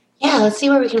 Yeah, let's see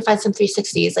where we can find some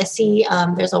 360s. I see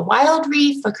there's a wild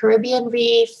reef, a Caribbean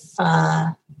reef.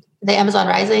 The Amazon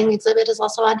Rising exhibit is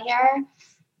also on here.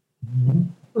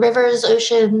 Rivers,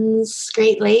 oceans,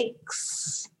 Great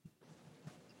Lakes.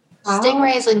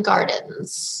 Stingrays and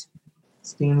gardens.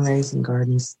 Stingrays and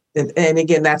gardens. And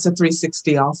again, that's a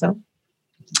 360 also?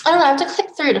 I don't know. I have to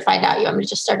click through to find out. You want me to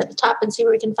just start at the top and see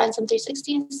where we can find some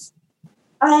 360s?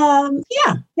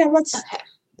 Yeah. Let's. Okay.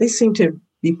 They seem to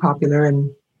be popular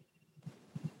and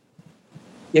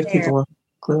give people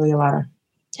clearly a lot of.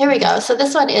 Here we go. So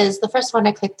this one is, the first one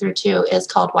I clicked through to is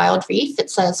called Wild Reef. It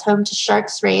says home to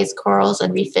sharks, rays, corals,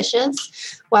 and reef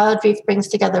fishes. Wild Reef brings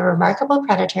together remarkable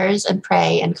predators and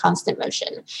prey in constant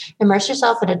motion. Immerse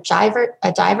yourself in a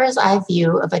diver's eye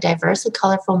view of a diverse and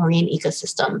colorful marine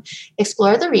ecosystem.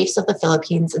 Explore the reefs of the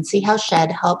Philippines and see how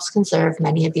Shed helps conserve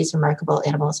many of these remarkable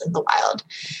animals in the wild.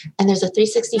 And there's a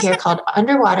 360 here called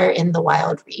Underwater in the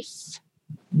Wild Reef.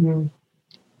 Mm-hmm.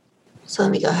 So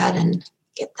let me go ahead and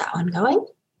get that one going.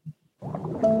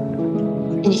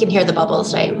 And you can hear the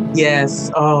bubbles, right? Yes.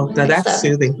 Oh, that's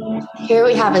soothing. Here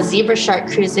we have a zebra shark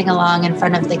cruising along in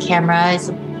front of the camera. It's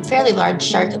a fairly large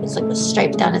shark that looks like a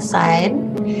stripe down his side.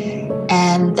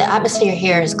 And the atmosphere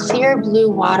here is clear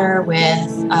blue water with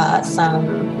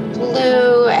some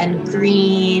blue and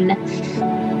green,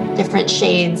 different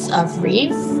shades of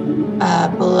reef.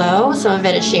 below. Some of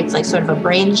it is shaped like sort of a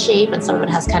brain shape, and some of it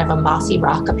has kind of a mossy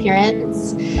rock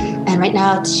appearance. And right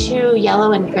now, 2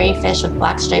 yellow and gray fish with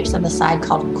black stripes on the side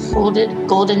called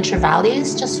golden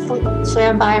trevallies just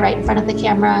swam by right in front of the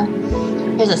camera.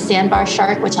 There's a sandbar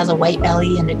shark, which has a white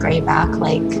belly and a gray back,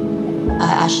 like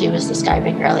Ashley was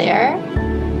describing earlier.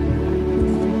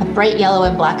 A bright yellow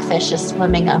and black fish is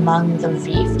swimming among the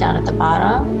reef down at the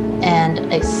bottom.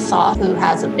 And a saw who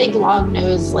has a big long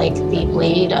nose like the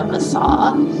blade of a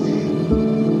saw.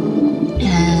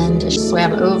 And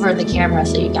swam over the camera,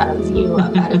 so you got a view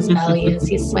of at his belly as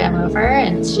he swam over.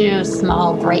 And 2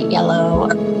 small bright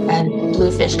yellow and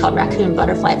blue fish called raccoon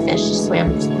butterfly fish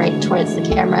swam right towards the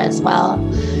camera as well.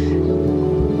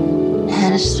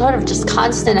 And it's sort of just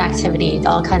constant activity,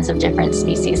 all kinds of different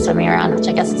species swimming around, which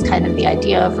I guess is kind of the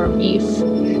idea of a reef.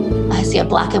 I see a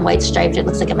black and white striped, it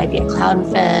looks like it might be a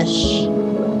clownfish.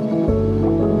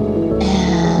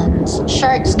 And some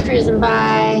sharks cruising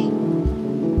by.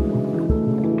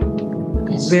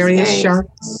 Various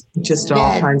sharks, just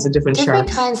all kinds of different sharks. Different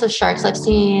kinds of sharks. I've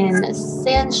seen a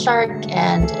sand shark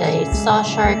and a saw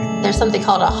shark. There's something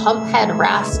called a humphead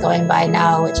wrasse going by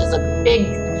now, which is a big,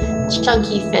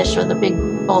 chunky fish with a big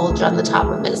bulge on the top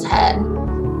of his head.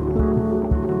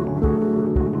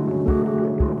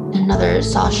 Another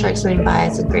saw shark swimming by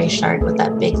is a gray shark with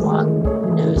that big,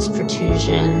 long nose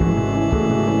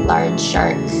protrusion. Large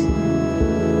shark.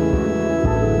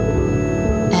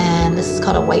 And this is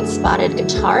called a white-spotted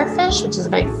guitar fish, which is a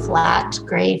very flat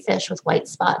gray fish with white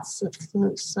spots.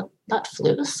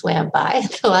 Swam by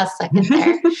at the last second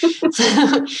there.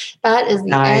 So that is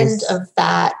the end of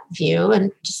that view.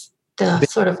 And just the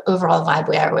sort of overall vibe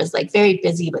where it was like very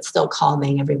busy, but still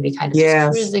calming. Everybody kind of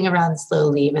just cruising around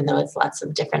slowly, even though it's lots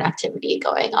of different activity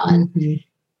going on. Mm-hmm.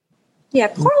 Yeah,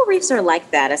 coral reefs are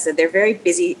like that. I said they're very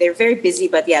busy. They're very busy,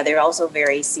 but yeah, they're also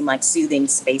seem like soothing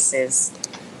spaces.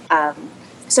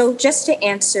 So just to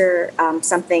answer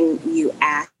something you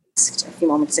asked a few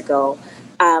moments ago,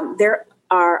 there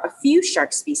are a few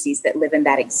shark species that live in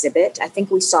that exhibit. I think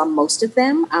we saw most of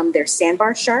them. They're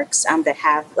sandbar sharks that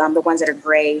have the ones that are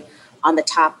gray on the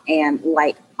top and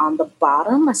light on the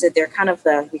bottom. I said they're kind of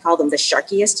we call them the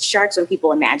sharkiest sharks. When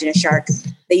people imagine a shark,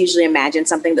 they usually imagine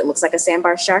something that looks like a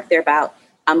sandbar shark. They're about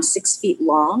 6 feet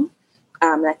long.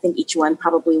 And I think each one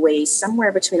probably weighs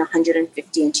somewhere between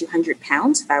 150 and 200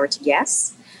 pounds, if I were to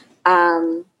guess.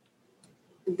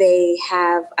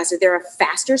 They're a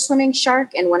faster swimming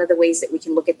shark. And one of the ways that we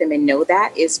can look at them and know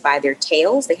that is by their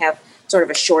tails. They have sort of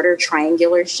a shorter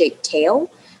triangular shaped tail.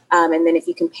 And then if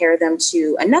you compare them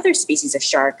to another species of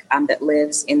shark that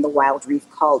lives in the wild reef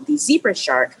called the zebra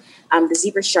shark, the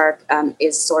zebra shark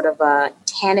is sort of a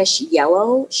tannish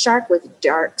yellow shark with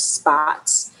dark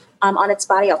spots on its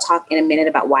body. I'll talk in a minute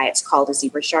about why it's called a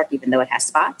zebra shark, even though it has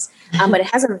spots. But it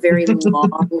has a very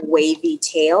long, wavy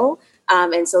tail.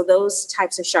 And so those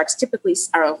types of sharks typically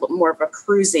are more of a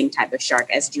cruising type of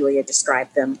shark, as Julia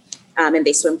described them. And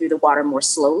they swim through the water more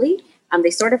slowly.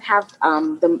 They sort of have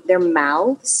their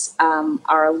mouths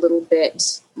are a little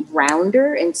bit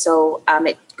rounder. And so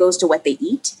it goes to what they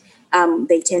eat.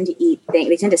 They tend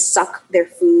to suck their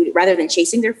food rather than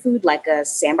chasing their food like a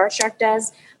sandbar shark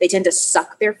does. They tend to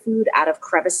suck their food out of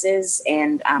crevices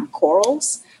and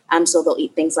corals. So they'll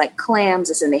eat things like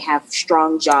clams, and they have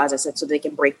strong jaws, so they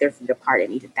can break their food apart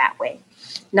and eat it that way.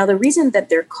 Now, the reason that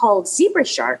they're called zebra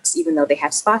sharks, even though they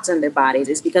have spots on their bodies,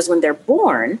 is because when they're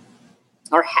born,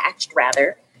 or hatched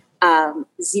rather,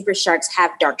 zebra sharks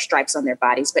have dark stripes on their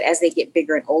bodies. But as they get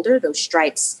bigger and older, those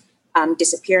stripes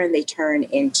disappear and they turn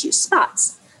into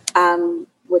spots,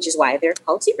 which is why they're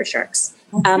called zebra sharks.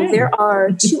 Okay. There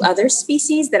are 2 other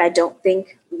species that I don't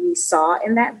think we saw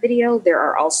in that video. There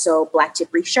are also blacktip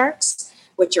reef sharks,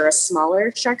 which are a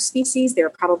smaller shark species. They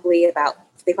probably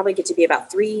get to be about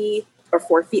 3 or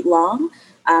 4 feet long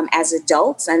as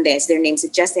adults. And as their name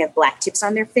suggests, they have black tips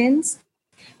on their fins.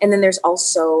 And then there's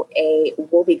also a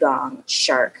wobbegong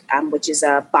shark, which is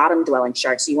a bottom-dwelling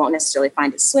shark. So you won't necessarily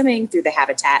find it swimming through the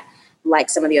habitat like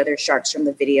some of the other sharks from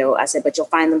the video I said, but you'll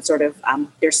find them sort of,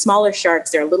 they're smaller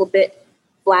sharks. They're a little bit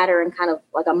flatter and kind of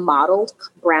like a mottled,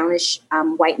 brownish,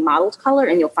 white mottled color.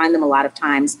 And you'll find them a lot of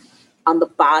times on the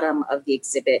bottom of the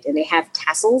exhibit. And they have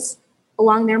tassels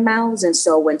along their mouths. And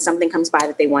so when something comes by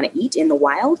that they want to eat in the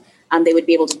wild, they would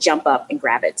be able to jump up and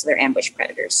grab it. So they're ambush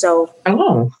predators. So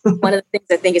one of the things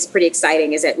I think is pretty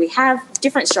exciting is that we have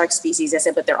different shark species, I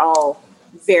said, but they're all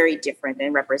very different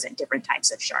and represent different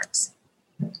types of sharks.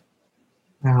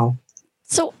 Wow.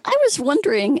 So I was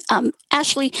wondering,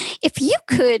 Ashley, if you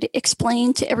could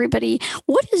explain to everybody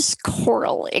what is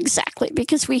coral exactly,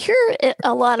 because we hear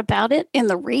a lot about it in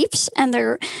the reefs, and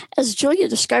there, as Julia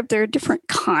described, there are different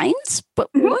kinds. But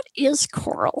what is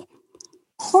coral?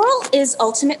 Coral is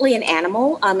ultimately an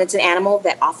animal. It's an animal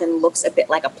that often looks a bit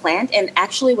like a plant. And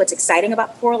actually, what's exciting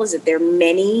about coral is that there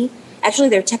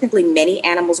are technically many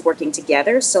animals working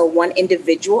together. So one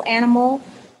individual animal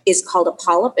is called a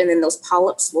polyp, and then those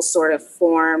polyps will sort of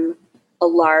form a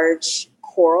large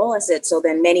coral. So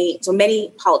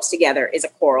many polyps together is a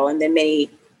coral, and then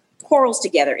many corals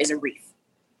together is a reef.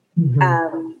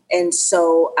 And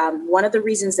so one of the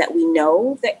reasons that we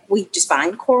know that we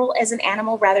define coral as an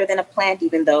animal rather than a plant,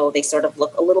 even though they sort of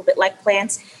look a little bit like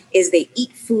plants, is they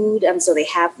eat food. So they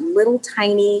have little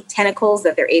tiny tentacles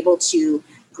that they're able to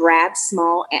grab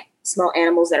small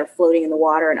animals that are floating in the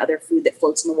water and other food that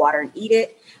floats in the water and eat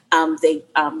it. They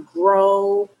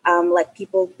grow like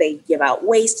people. They give out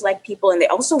waste like people, and they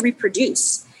also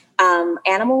reproduce.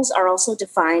 Animals are also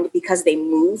defined because they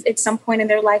move at some point in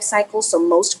their life cycle. So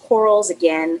most corals,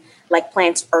 again, like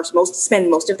plants,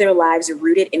 spend most of their lives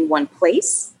rooted in one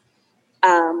place.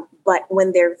 But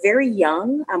when they're very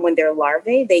young, when they're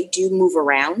larvae, they do move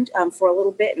around for a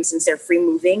little bit. And since they're free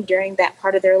moving during that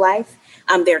part of their life,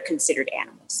 they're considered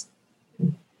animals.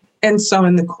 And so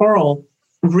in the coral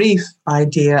reef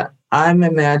idea, I'm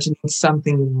imagining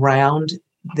something round.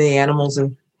 The animals are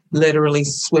literally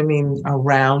swimming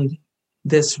around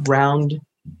this round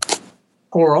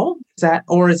coral.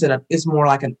 Is more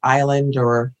like an island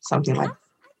or something like that?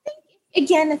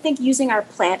 Again, I think using our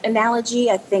plant analogy,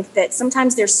 I think that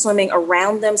sometimes they're swimming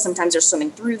around them, sometimes they're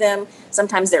swimming through them,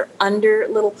 sometimes they're under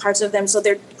little parts of them. So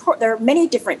there are many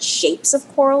different shapes of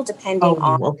coral depending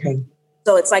on. Okay.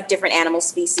 So it's like different animal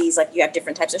species, like you have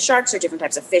different types of sharks or different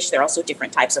types of fish. There are also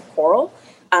different types of coral.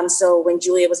 So when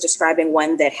Julia was describing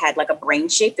one that had like a brain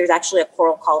shape, there's actually a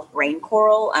coral called brain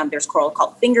coral. There's coral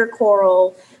called finger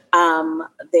coral.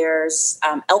 There's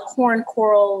elkhorn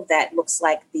coral that looks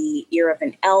like the ear of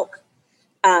an elk.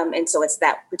 And so it's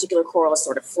that particular coral is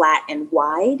sort of flat and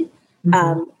wide.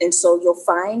 And so you'll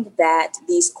find that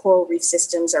these coral reef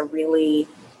systems are really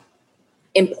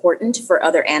important for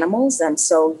other animals. And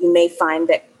so you may find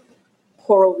that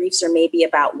coral reefs are maybe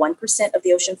about 1% of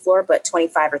the ocean floor, but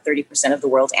 25 or 30% of the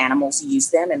world's animals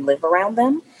use them and live around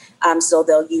them. So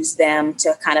they'll use them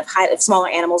to kind of hide. If smaller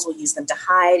animals will use them to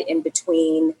hide in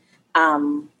between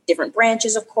different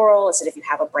branches of coral. Instead, if you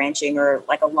have a branching or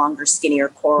like a longer, skinnier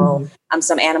coral,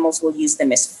 some animals will use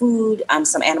them as food.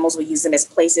 Some animals will use them as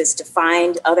places to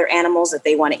find other animals that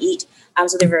they want to eat.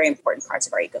 So they're very important parts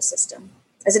of our ecosystem.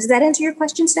 Does that answer your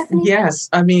question, Stephanie? Yes.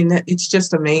 I mean, it's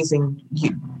just amazing.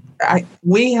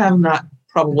 We have not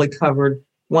probably covered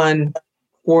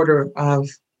 1/4 of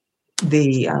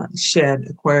the Shedd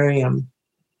Aquarium,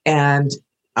 and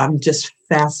I'm just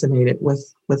fascinated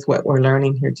with what we're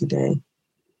learning here today.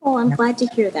 Oh, I'm glad to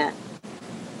hear that.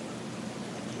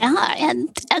 Yeah,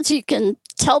 and as you can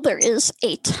tell, there is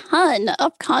a ton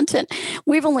of content.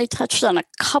 We've only touched on a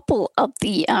couple of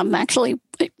the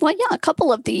a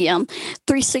couple of the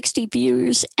 360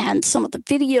 views and some of the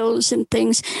videos and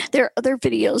things. There are other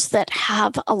videos that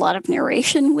have a lot of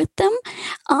narration with them,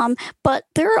 but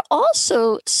there are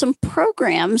also some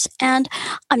programs, and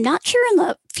I'm not sure in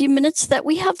the few minutes that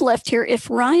we have left here if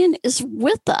Ryan is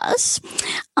with us.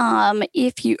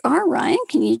 If you are, Ryan,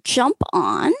 can you jump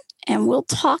on? And we'll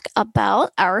talk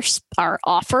about our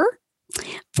offer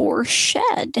for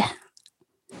Shedd.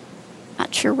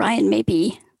 Not sure, Ryan,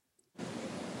 maybe.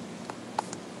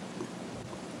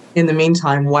 In the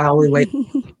meantime, while we wait,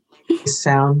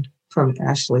 sound from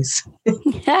Ashley's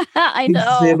I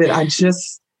know. exhibit,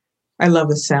 I love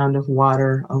the sound of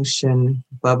water, ocean,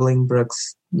 bubbling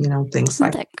brooks, things Isn't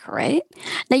like that great?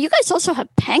 Now, you guys also have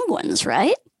penguins,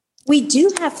 right? We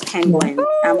do have penguins. We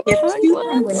have 2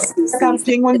 penguin species. Check out a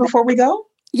penguin before we go?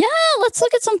 Yeah, let's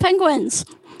look at some penguins.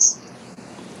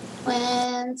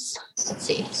 Penguins. Let's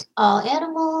see. All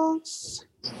animals.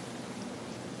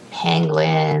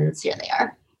 Penguins. Here they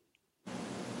are.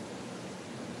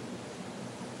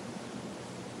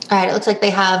 All right. It looks like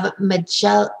they have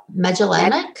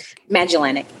Magellanic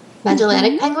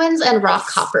penguins and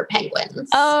rockhopper penguins.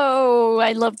 Oh,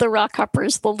 I love the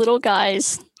rockhoppers, the little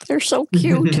guys. They're so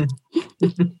cute.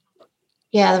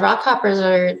 Yeah, the rockhoppers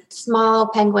are small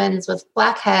penguins with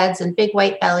black heads and big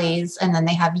white bellies, and then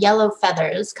they have yellow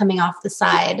feathers coming off the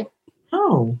side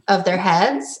of their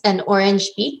heads and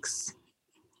orange beaks.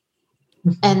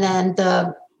 And then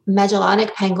the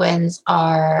Magellanic penguins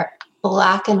are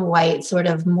black and white, sort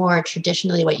of more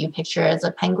traditionally what you picture as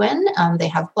a penguin. They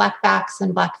have black backs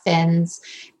and black fins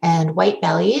and white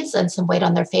bellies and some white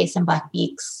on their face and black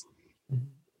beaks.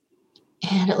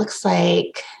 And it looks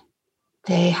like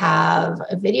they have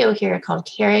a video here called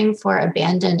Caring for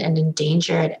Abandoned and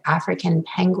Endangered African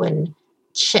Penguin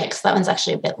Chicks. That one's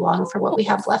actually a bit long for what we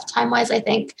have left time-wise, I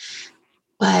think.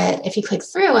 But if you click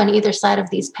through on either side of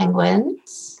these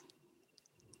penguins,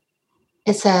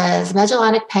 it says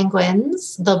Magellanic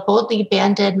penguins. The boldly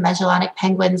banded Magellanic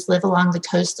penguins live along the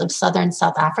coast of southern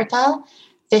South Africa,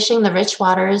 fishing the rich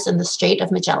waters in the Strait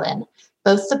of Magellan.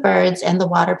 Both the birds and the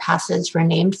water passage were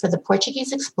named for the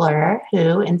Portuguese explorer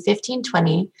who, in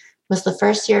 1520, was the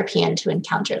first European to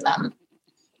encounter them.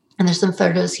 And there's some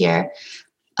photos here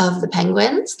of the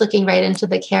penguins looking right into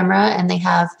the camera, and they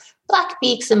have black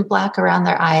beaks and black around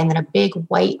their eye, and then a big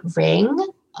white ring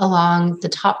along the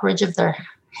top ridge of their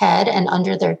head and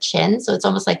under their chin. So it's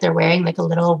almost like they're wearing like a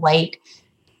little white,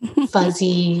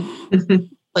 fuzzy,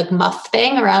 like muff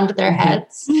thing around their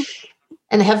heads.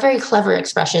 And they have very clever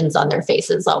expressions on their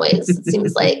faces always, it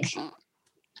seems like.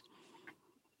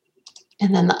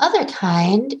 And then the other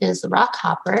kind is the rock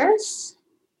hoppers.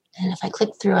 And if I click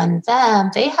through on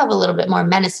them, they have a little bit more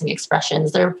menacing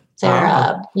expressions. They're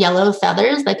yellow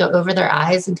feathers that go over their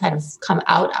eyes and kind of come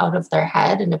out of their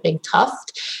head in a big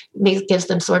tuft. It gives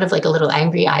them sort of like a little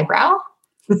angry eyebrow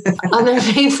on their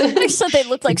faces. So they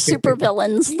look like super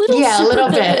villains. A little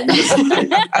bit.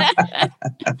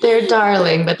 They're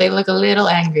darling, but they look a little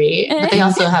angry. But they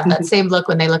also have that same look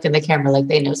when they look in the camera, like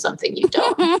they know something you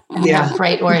don't. And they have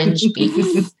bright orange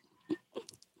beaks.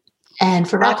 And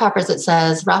for rockhoppers, it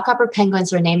says, rockhopper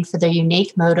penguins were named for their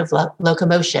unique mode of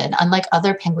locomotion. Unlike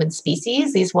other penguin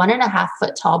species, these 1.5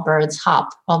 foot tall birds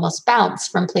hop, almost bounce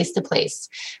from place to place,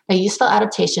 a useful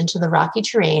adaptation to the rocky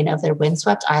terrain of their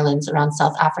windswept islands around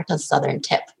South Africa's southern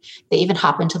tip. They even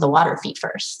hop into the water feet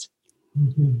first.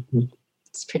 Mm-hmm.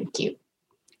 It's pretty cute.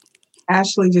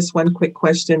 Ashley, just one quick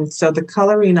question. So the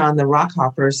coloring on the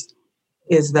rockhoppers,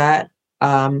 is that,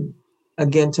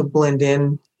 again, to blend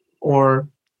in, or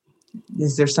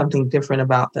is there something different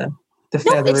about the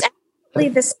feathers? No, it's actually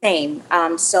the same.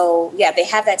 They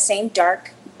have that same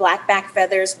dark black back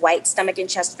feathers, white stomach and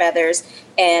chest feathers,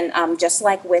 and just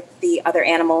like with the other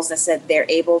animals, I said they're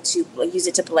able to use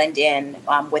it to blend in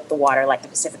with the water, like the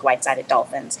Pacific white-sided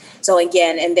dolphins. So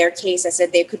again, in their case, I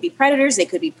said they could be predators, they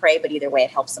could be prey, but either way,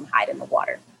 it helps them hide in the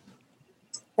water.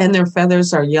 And their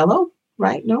feathers are yellow,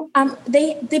 right? No?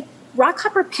 The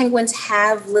rockhopper penguins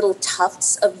have little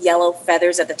tufts of yellow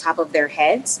feathers at the top of their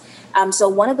heads. So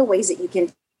one of the ways that you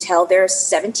can tell, there are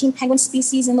 17 penguin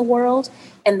species in the world,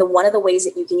 and one of the ways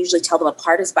that you can usually tell them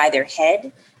apart is by their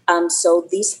head. So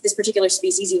this particular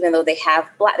species, even though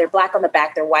they're black on the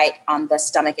back, they're white on the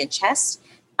stomach and chest.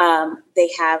 They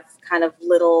have kind of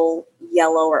little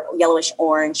yellow or yellowish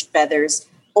orange feathers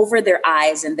over their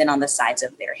eyes and then on the sides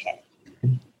of their head.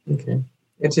 Okay,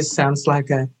 it just sounds like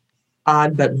a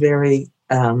odd but very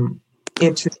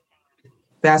interesting,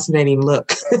 fascinating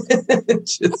look.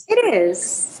 It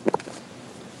is.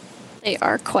 They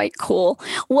are quite cool.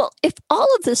 Well, if all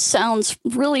of this sounds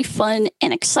really fun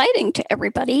and exciting to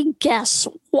everybody, guess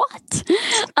what?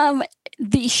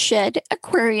 The Shedd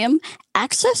Aquarium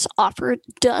access offer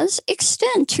does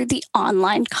extend to the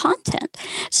online content.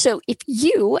 So if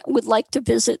you would like to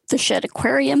visit the Shedd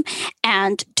Aquarium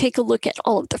and take a look at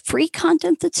all of the free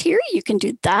content that's here, you can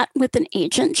do that with an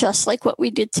agent, just like what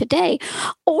we did today.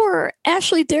 Or,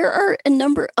 Ashley, there are a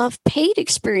number of paid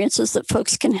experiences that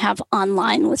folks can have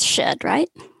online with Shedd, right?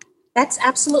 That's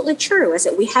absolutely true.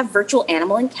 We have virtual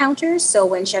animal encounters. So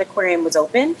when Shedd Aquarium was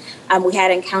open, we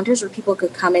had encounters where people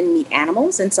could come and meet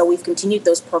animals. And so we've continued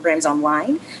those programs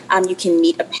online. You can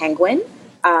meet a penguin,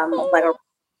 like a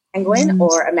penguin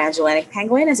or a Magellanic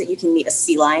penguin, you can meet a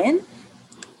sea lion.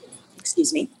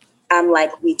 Excuse me.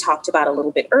 Like we talked about a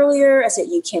little bit earlier,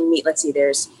 you can meet,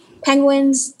 there's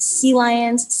penguins, sea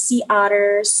lions, sea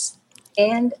otters.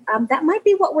 And that might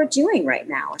be what we're doing right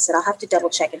now. I'll have to double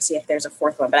check and see if there's a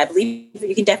fourth one, but I believe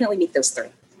you can definitely meet those three.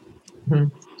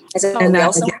 Mm-hmm. And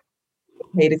that's a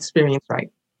paid experience, right?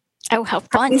 Oh, how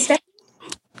fun.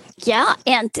 Yeah,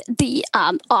 and the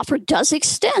offer does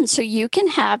extend, so you can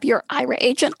have your Aira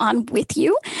agent on with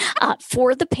you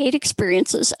for the paid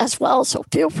experiences as well. So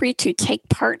feel free to take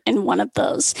part in one of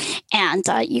those. And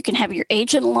you can have your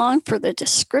agent along for the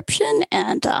description,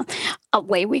 and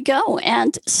away we go.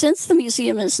 And since the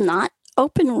museum is not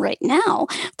open right now,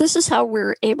 this is how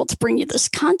we're able to bring you this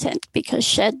content, because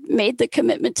Shedd made the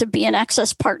commitment to be an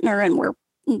access partner, and we're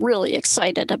really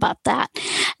excited about that.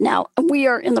 Now, we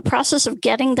are in the process of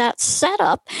getting that set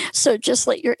up. So just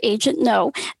let your agent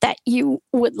know that you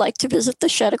would like to visit the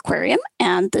Shedd Aquarium.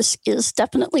 And this is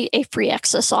definitely a free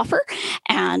access offer.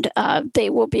 And they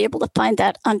will be able to find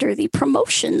that under the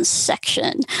promotions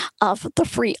section of the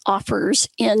free offers.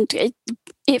 And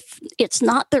if it's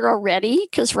not there already,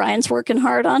 because Ryan's working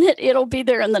hard on it, it'll be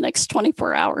there in the next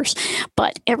 24 hours.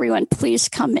 But everyone, please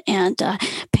come and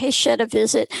pay Shedd a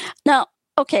visit. Now,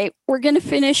 okay, we're going to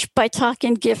finish by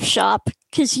talking gift shop,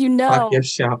 because gift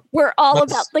shop. We're all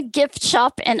about the gift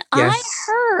shop. And Yes. I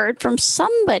heard from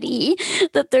somebody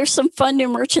that there's some fun new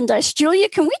merchandise. Julia,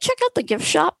 can we check out the gift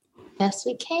shop? Yes,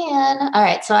 we can. All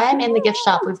right. So I'm in the gift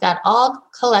shop. We've got all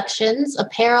collections,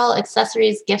 apparel,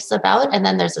 accessories, gifts about, and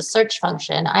then there's a search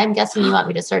function. I'm guessing you want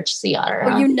me to search sea otter.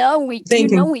 Well, Huh? we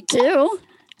do.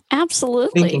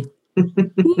 Absolutely.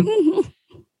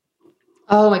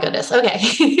 Oh my goodness. Okay.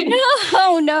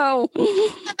 Oh no.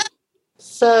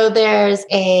 So there's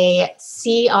a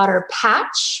sea otter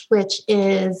patch, which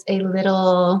is a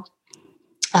little,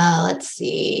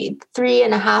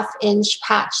 3.5-inch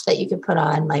patch that you could put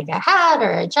on like a hat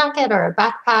or a jacket or a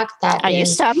backpack. I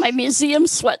used to have my museum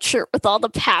sweatshirt with all the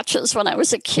patches when I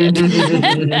was a kid.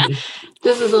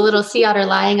 This is a little sea otter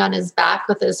lying on his back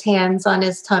with his hands on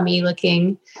his tummy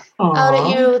looking out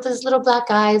at you with his little black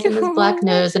eyes and his black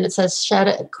nose. And it says Shedd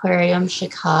Aquarium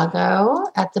Chicago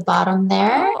at the bottom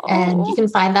there. And you can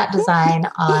find that design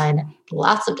on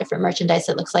lots of different merchandise.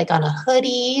 It looks like on a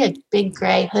hoodie, a big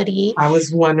gray hoodie. I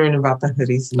was wondering about the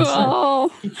hoodies. Oh.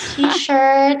 A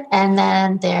t-shirt. And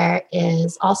then there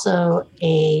is also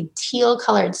a teal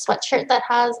colored sweatshirt that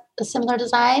has a similar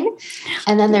design.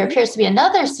 And then there appears to be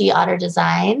another sea otter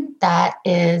design that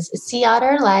is a sea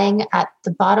otter lying at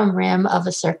the bottom rim of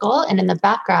a circle. And in the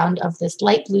background of this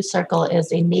light blue circle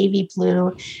is a navy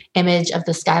blue image of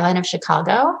the skyline of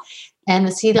Chicago. And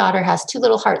the sea otter has two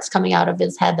little hearts coming out of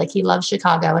his head, like he loves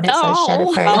Chicago, and it says Shedd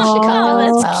Aquarium Chicago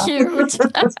as well. That's cute.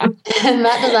 And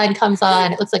that design comes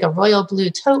on. It looks like a royal blue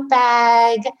tote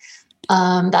bag.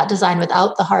 That design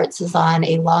without the hearts is on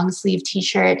a long sleeve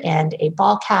t-shirt and a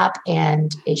ball cap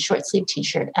and a short sleeve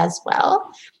t-shirt as well.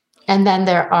 And then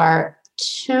there are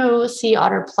 2 sea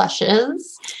otter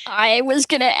plushes. I was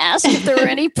going to ask if there were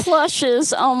any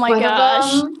plushes. Oh my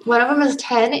gosh. One of them is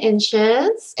 10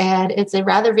 inches and it's a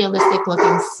rather realistic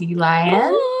looking sea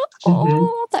lion.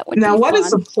 That would now, be what fun.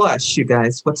 is a plush, you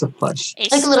guys? What's a plush?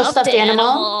 Like a little stuffed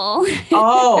animal.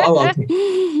 Okay.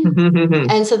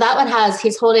 And so that one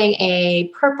he's holding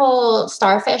a purple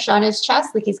starfish on his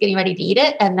chest, like he's getting ready to eat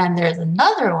it. And then there's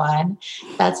another one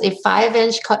that's a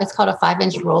 5-inch, it's called a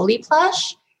 5-inch Rolly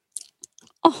plush.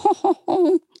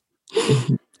 Oh.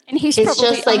 And he's It's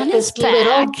probably just like on this his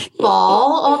back. little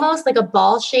ball, almost like a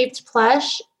ball-shaped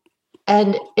plush.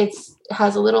 And it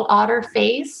has a little otter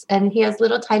face, and he has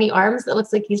little tiny arms that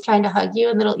looks like he's trying to hug you,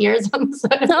 and little ears on the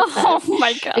side of his head. Oh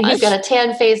my gosh. And he's got a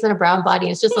tan face and a brown body.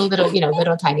 It's just a little,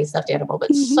 little tiny stuffed animal,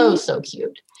 but so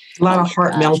cute. A lot of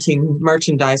heart-melting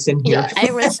merchandise in here. Yeah.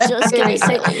 I was just going Very to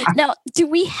say, silly. now, do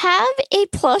we have a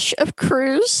plush of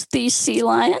Cruz, the sea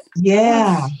lion?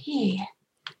 Yeah. Hey,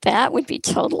 That would be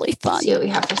totally fun. let's see what we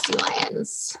have for sea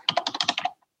lions.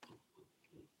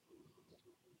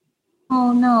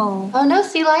 Oh no. Oh no,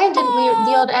 sea lion didn't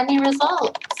yield any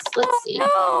results. Let's see.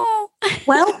 Oh.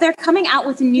 Well, they're coming out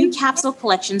with a new capsule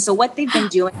collection. So what they've been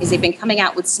doing is they've been coming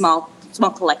out with small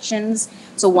collections.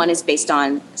 So one is based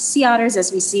on sea otters,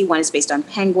 as we see. One is based on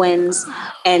penguins.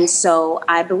 And so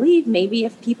I believe maybe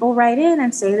if people write in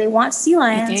and say they want sea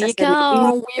lions. There you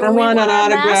go. I want an a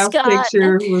autograph mascot.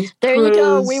 picture with There you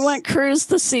go. Cruz. We want Cruz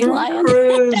the sea lion.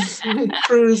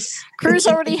 Cruz. Cruz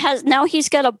already has, now he's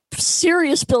got a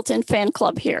serious built-in fan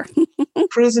club here.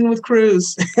 Cruising with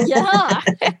Cruz. Yeah.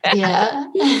 Yeah.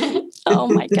 Oh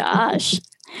my gosh.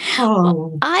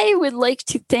 Oh. I would like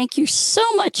to thank you so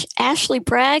much, Ashley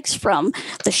Braggs from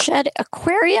the Shedd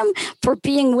Aquarium, for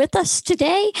being with us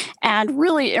today and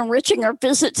really enriching our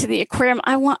visit to the aquarium.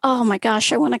 Oh my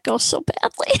gosh, I want to go so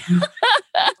badly.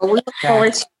 We look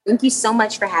forward to it. Thank you so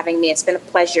much for having me. It's been a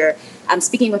pleasure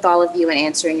speaking with all of you and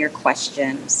answering your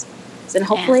questions. And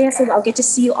hopefully I'll get to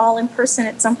see you all in person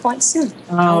at some point soon.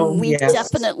 We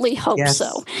definitely hope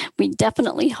so. We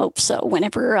definitely hope so.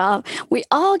 Whenever we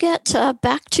all get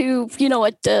back to,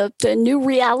 the new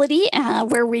reality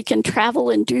where we can travel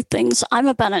and do things. I'm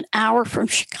about an hour from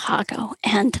Chicago,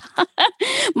 and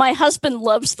my husband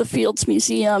loves the Fields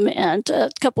Museum and a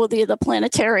couple of the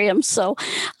planetariums. So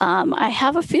I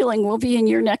have a feeling we'll be in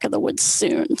your neck of the woods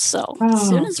soon. So as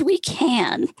soon as we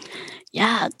can.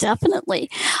 Yeah,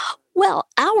 definitely. Well,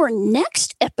 our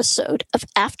next episode of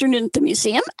Afternoon at the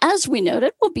Museum, as we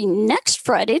noted, will be next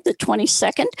Friday, the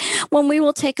 22nd, when we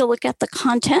will take a look at the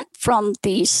content from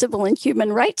the Civil and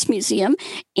Human Rights Museum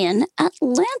in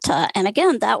Atlanta. And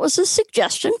again, that was a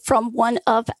suggestion from one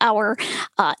of our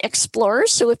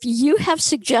explorers. So if you have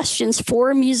suggestions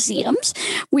for museums,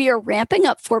 we are ramping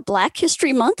up for Black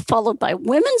History Month, followed by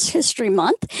Women's History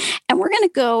Month. And we're going to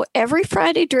go every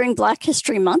Friday during Black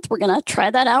History Month. We're going to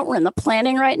try that out. We're in the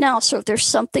planning right now. So if there's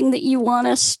something that you want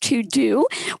us to do,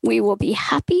 we will be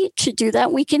happy to do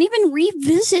that. We can even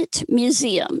revisit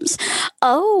museums.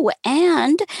 Oh,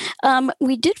 and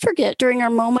we did forget during our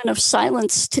moment of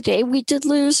silence today, we did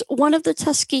lose one of the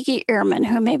Tuskegee Airmen,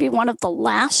 who may be one of the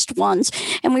last ones.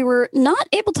 And we were not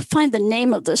able to find the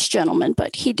name of this gentleman,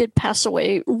 but he did pass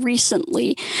away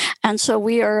recently. And so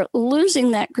we are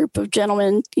losing that group of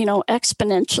gentlemen,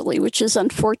 exponentially, which is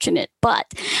unfortunate.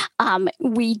 But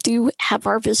we do have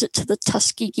our visit to the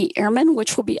Tuskegee Airmen,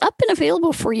 which will be up and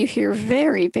available for you here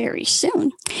very, very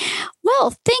soon.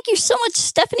 Well, thank you so much,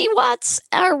 Stephanie Watts,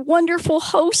 our wonderful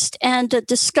host and a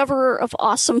discoverer of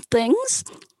awesome things.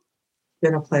 It's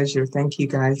been a pleasure. Thank you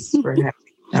guys for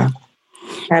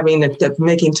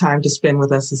making time to spend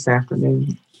with us this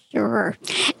afternoon. Sure.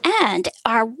 And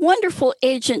our wonderful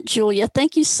agent, Julia.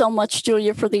 Thank you so much,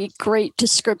 Julia, for the great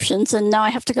descriptions. And now I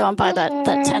have to go and buy that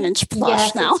 10-inch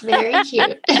plush now. It's very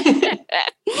cute.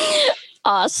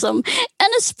 Awesome.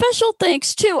 And a special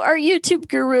thanks to our YouTube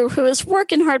guru who is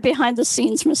working hard behind the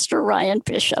scenes, Mr. Ryan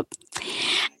Bishop.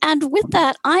 And with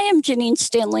that, I am Janine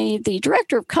Stanley, the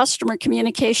Director of Customer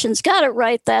Communications. Got it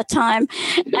right that time.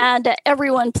 And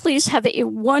everyone, please have a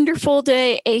wonderful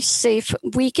day, a safe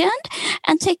weekend,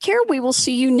 and take care. We will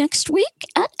see you next week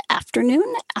at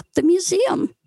Afternoon at the Museum.